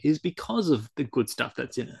little bit, is because of the good stuff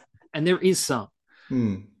that's in it, and there is some,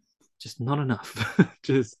 just not enough.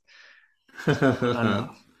 just not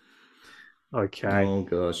enough. Okay. Oh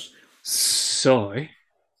gosh. So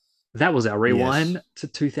that was our rewind to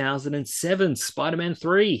 2007, Spider-Man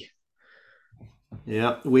 3.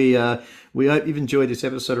 Yeah, we hope you've enjoyed this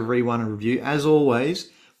episode of Rewind and Review. As always,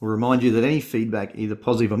 we'll remind you that any feedback, either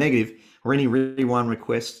positive or negative, or any rewind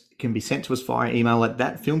requests can be sent to us via email at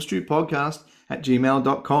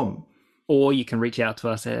thatfilmstewpodcast@gmail.com. Or you can reach out to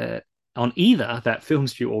us on either That Film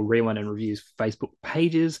Stew or Rewind and Review's Facebook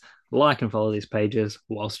pages. Like and follow these pages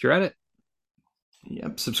whilst you're at it.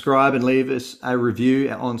 Yep. Subscribe and leave us a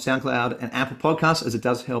review on SoundCloud and Apple Podcasts, as it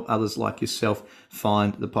does help others like yourself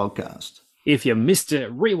find the podcast. If you missed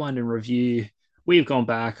it, Rewind and Review, we've gone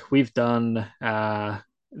back. We've done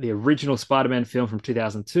the original Spider-Man film from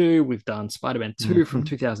 2002. We've done Spider-Man 2 from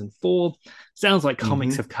 2004. Sounds like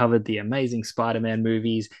comics have covered the Amazing Spider-Man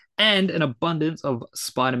movies and an abundance of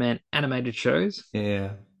Spider-Man animated shows.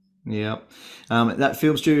 Yeah. That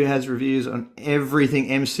Film Studio has reviews on everything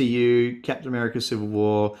MCU, Captain America Civil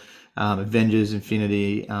War, Avengers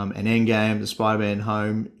Infinity, and Endgame, the Spider-Man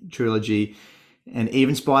Home trilogy, and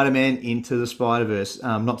even Spider-Man Into the Spider-Verse,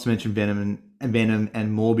 not to mention Venom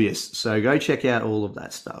and Morbius. So go check out all of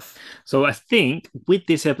that stuff. So I think with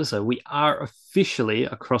this episode, we are officially,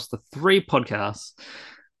 across the 3 podcasts,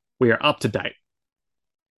 we are up to date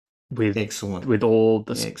with all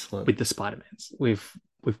the with the Spider-Mans. We've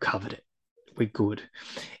covered it. We're good.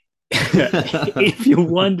 If you're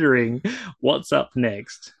wondering what's up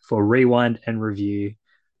next for Rewind and Review,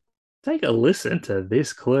 take a listen to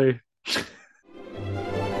this clue.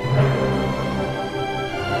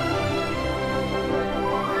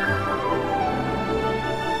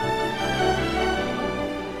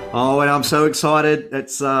 Oh, and I'm so excited!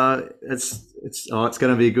 It's going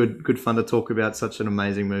to be good fun to talk about such an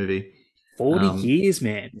amazing movie. 40 years,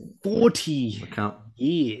 man. 40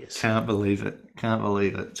 years. Can't believe it.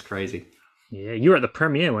 It's crazy. Yeah, you were at the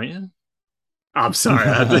premiere, weren't you? I'm sorry.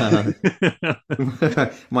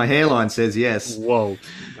 My hairline says yes. Whoa.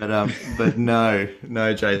 But no,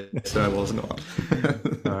 Jay, so I was not.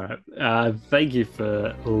 All right. right. Thank you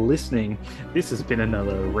for listening. This has been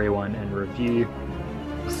another Rewind and Review.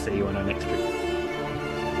 See you on our next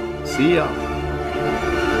trip. See ya.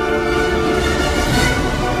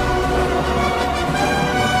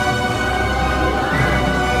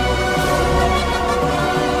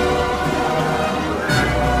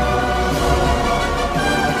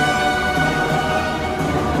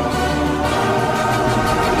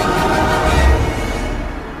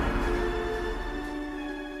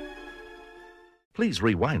 Please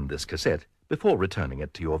rewind this cassette before returning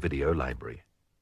it to your video library.